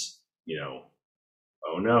because,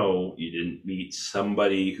 oh no, you didn't meet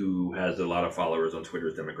somebody who has a lot of followers on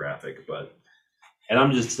Twitter's demographic. And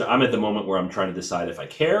I'm at the moment where I'm trying to decide if I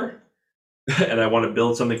care and I want to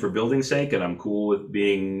build something for building's sake and I'm cool with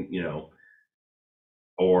being,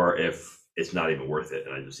 or if it's not even worth it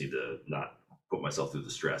and I just need to not put myself through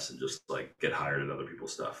the stress and just like get hired at other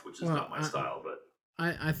people's stuff, which is not my style. But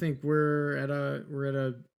I think we're at a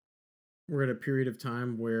period of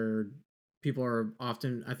time where people are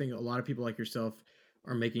often, I think a lot of people like yourself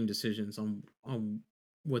are making decisions on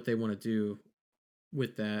what they want to do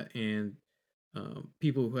with that, and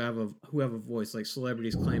people who have a voice, like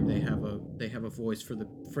celebrities claim they have a voice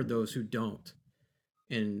for those who don't,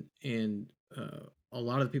 and a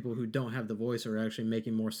lot of the people who don't have the voice are actually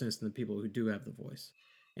making more sense than the people who do have the voice.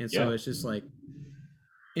 And so it's just like,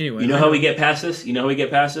 anyway. How we get past this?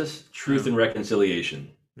 Truth and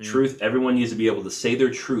reconciliation. Truth. Everyone needs to be able to say their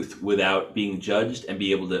truth without being judged and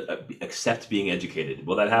be able to accept being educated.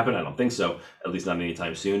 Will that happen? I don't think so. At least not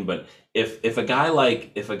anytime soon. But if a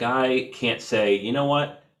guy can't say, you know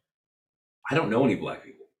what, I don't know any black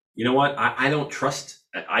people. You know what, I don't trust.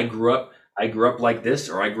 I grew up like this,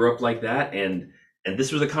 or I grew up like that, and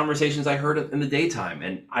this were the conversations I heard in the daytime,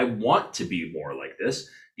 and I want to be more like this,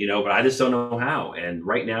 but I just don't know how. And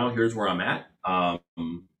right now, here's where I'm at.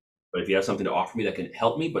 But if you have something to offer me that can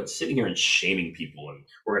help me, but sitting here and shaming people and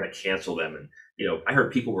we're going to cancel them, and I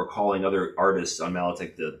heard people were calling other artists on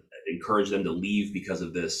Malitech to encourage them to leave because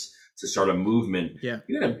of this, to start a movement. Yeah,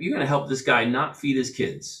 you're gonna help this guy not feed his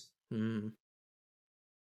kids. Mm.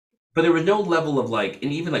 But there was no level of and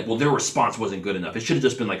even well, their response wasn't good enough. It should have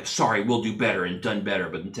just been sorry, we'll do better and done better.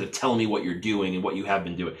 But instead of telling me what you're doing and what you have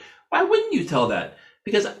been doing, why wouldn't you tell that?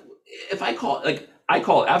 Because if I call,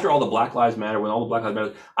 after all the Black Lives Matter, when all the Black Lives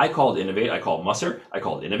Matter, I called Innovate, I called Musser, I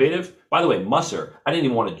called Innovative. By the way, Musser, I didn't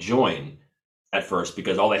even want to join at first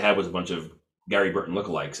because all they had was a bunch of Gary Burton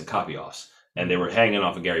lookalikes and copy-offs. And they were hanging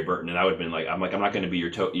off of Gary Burton. And I would have been I'm not going to be your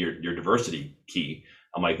diversity key.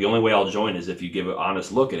 I'm the only way I'll join is if you give an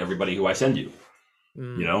honest look at everybody who I send you,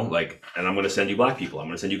 and I'm going to send you black people. I'm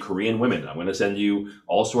going to send you Korean women. I'm going to send you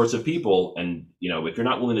all sorts of people. And, if you're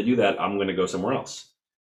not willing to do that, I'm going to go somewhere else.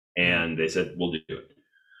 And they said, we'll do it.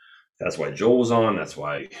 That's why Joel was on. That's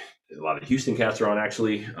why a lot of Houston cats are on,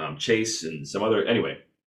 actually, Chase and some other, anyway.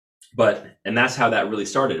 And that's how that really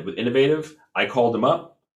started. With Innovative, I called them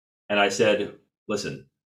up and I said, listen,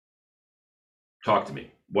 talk to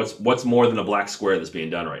me. What's more than a black square that's being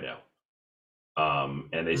done right now?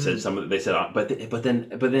 And they said but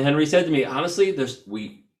then Henry said to me, honestly,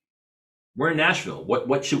 we're in Nashville.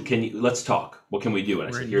 Let's talk. What can we do?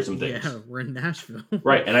 And I said, here's some things. Yeah, we're in Nashville.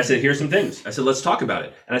 Right. And I said, here's some things. I said, let's talk about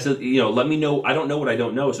it. And I said, let me know. I don't know what I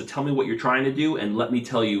don't know. So tell me what you're trying to do. And let me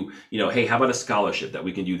tell you, hey, how about a scholarship that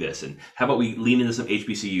we can do this? And how about we lean into some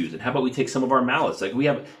HBCUs? And how about we take some of our mallets?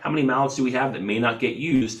 How many mallets do we have that may not get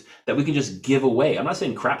used that we can just give away? I'm not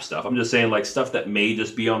saying crap stuff. I'm just saying stuff that may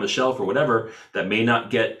just be on the shelf or whatever that may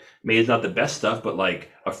not is not the best stuff, but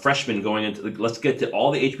a freshman going into let's get to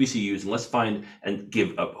all the HBCUs and let's find and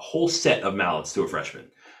give a whole set of mallets to a freshman.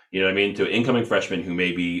 You know what I mean? To an incoming freshman who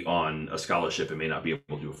may be on a scholarship and may not be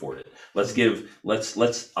able to afford it.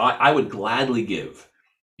 I would gladly give,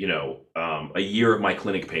 a year of my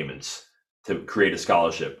clinic payments to create a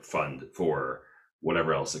scholarship fund for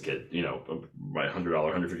whatever else the kid, my $100,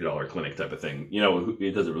 $150 clinic type of thing.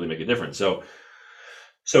 It doesn't really make a difference.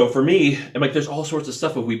 So for me, I'm there's all sorts of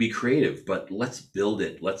stuff if we be creative, but let's build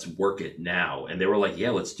it. Let's work it now. And they were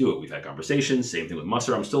yeah, let's do it. We've had conversations. Same thing with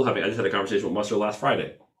Musser. I just had a conversation with Musser last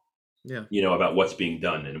Friday. Yeah. About what's being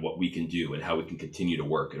done and what we can do and how we can continue to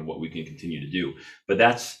work and what we can continue to do. But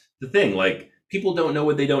that's the thing. People don't know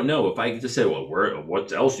what they don't know. If I just say, well,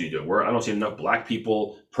 what else do you do? I don't see enough black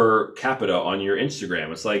people per capita on your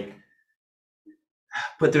Instagram. It's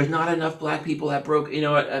but there's not enough black people that broke,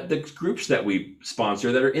 at the groups that we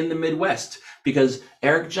sponsor that are in the Midwest, because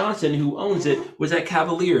Eric Johnson, who owns it, was at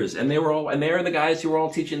Cavaliers, and they're the guys who were all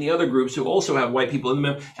teaching the other groups who also have white people in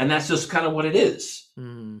them, and that's just kind of what it is.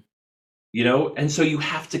 Mm. And so you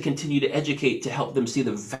have to continue to educate to help them see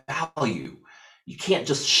the value. You can't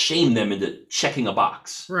just shame them into checking a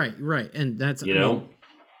box. Right. And that's, anyway.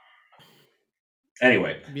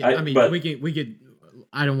 We could,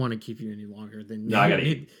 I don't want to keep you any longer than. No, I gotta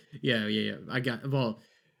eat. Yeah.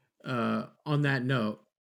 On that note,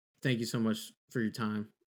 thank you so much for your time.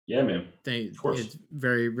 Yeah, man. Of course. It's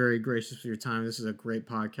very, very gracious for your time. This is a great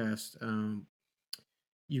podcast.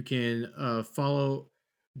 You can follow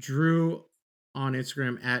Drew on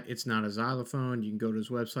Instagram at It's Not a Xylophone. You can go to his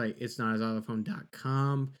website,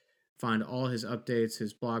 itsnotaxylophone.com. Find all his updates,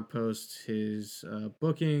 his blog posts, his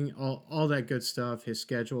booking, all that good stuff, his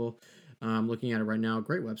schedule. I'm looking at it right now.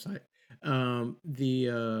 Great website.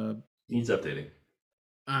 Needs updating.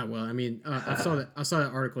 Well, I saw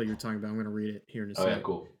that article you were talking about. I'm going to read it here in a second. Yeah,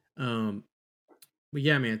 cool. But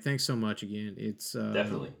yeah, man, thanks so much again. It's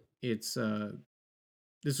definitely. This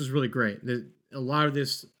was really great. A lot of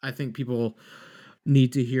this, I think people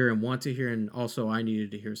need to hear and want to hear, and also I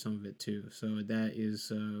needed to hear some of it too. So that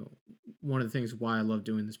is one of the things why I love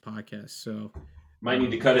doing this podcast. So. Might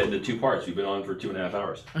need to cut it into 2 parts. We've been on for 2.5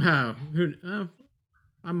 hours.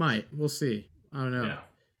 I might. We'll see. I don't know. Yeah.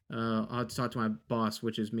 I'll have to talk to my boss,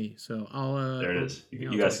 which is me. So I'll. There it is.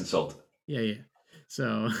 You guys consult. Yeah.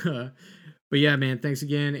 So, but yeah, man, thanks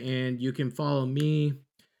again, and you can follow me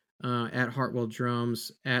at Hartwell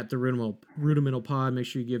Drums at the Rudimental Pod. Make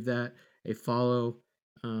sure you give that a follow.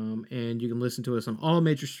 And you can listen to us on all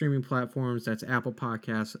major streaming platforms. That's Apple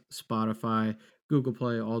Podcasts, Spotify, Google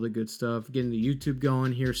Play, all the good stuff. Getting the YouTube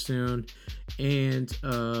going here soon. And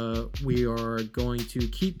we are going to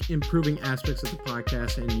keep improving aspects of the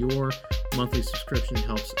podcast, and your monthly subscription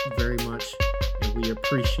helps very much, and we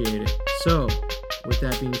appreciate it. So, with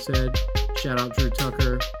that being said, shout out Drew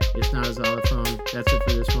Tucker. It's not a xylophone. That's it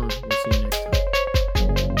for this one. We'll see you next time.